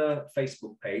got the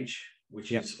Facebook page,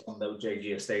 which is on the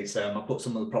JG Estates. I put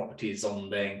some of the properties on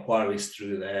their inquiries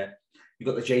through there. You've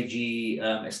got the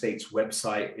JG Estates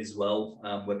website as well,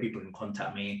 where people can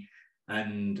contact me.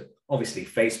 And obviously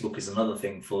Facebook is another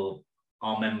thing for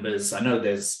our members. I know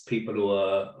there's people who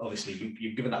are obviously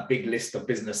you've given that big list of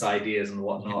business ideas and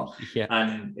whatnot. Yeah.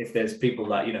 And if there's people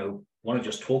that, want to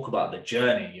just talk about the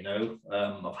journey,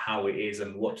 of how it is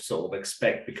and what to sort of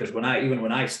expect, because when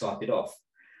I started off,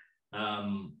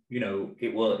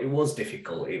 it was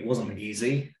difficult. It wasn't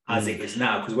easy as it is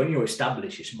now, because when you're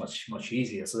established, it's much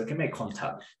easier. So they can make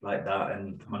contact like that,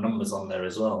 and my number's on there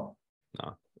as well.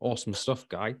 Oh, awesome stuff,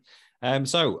 Guy.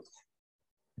 So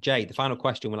Jay, the final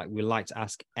question we like to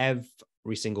ask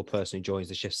every single person who joins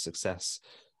the Shift to Success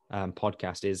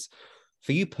podcast is,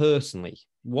 for you personally,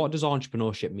 what does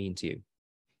entrepreneurship mean to you?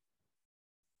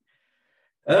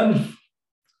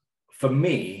 For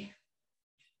me,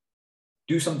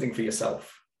 do something for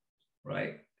yourself,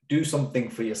 right? Do something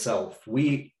for yourself.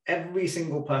 Every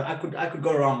single person, I could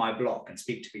go around my block and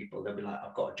speak to people. They'll be like,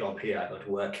 I've got a job here, I go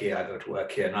to work here,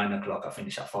 9:00, I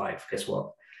finish at 5. Guess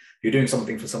what? You're doing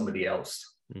something for somebody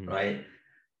else, right?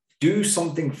 Do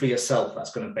something for yourself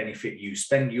that's going to benefit you.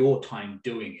 Spend your time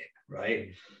doing it,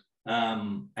 right?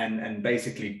 And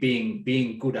basically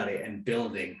being good at it and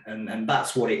building, and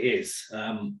that's what it is.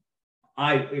 If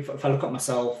I look at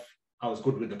myself, I was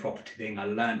good with the property thing. I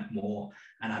learned more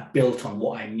and I built on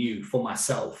what I knew for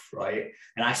myself, right?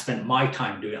 And I spent my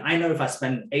time doing it. I know if I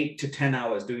spend 8 to 10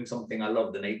 hours doing something I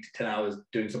love than 8 to 10 hours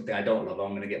doing something I don't love,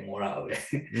 I'm going to get more out of it.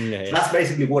 Yeah. So that's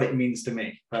basically what it means to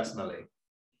me personally.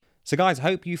 So guys, I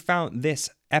hope you found this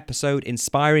episode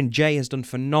inspiring. Jay has done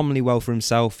phenomenally well for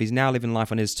himself. He's now living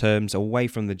life on his terms, away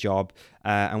from the job.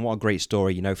 And what a great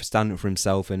story, for standing up for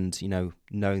himself and,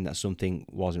 knowing that something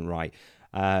wasn't right.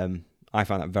 I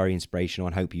found that very inspirational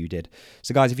and hope you did.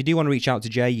 So guys, if you do want to reach out to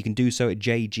Jay, you can do so at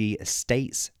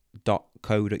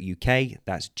jgestates.co.uk.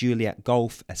 That's Juliet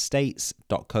Golf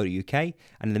Estates.co.uk. And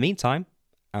in the meantime,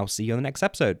 I'll see you on the next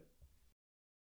episode.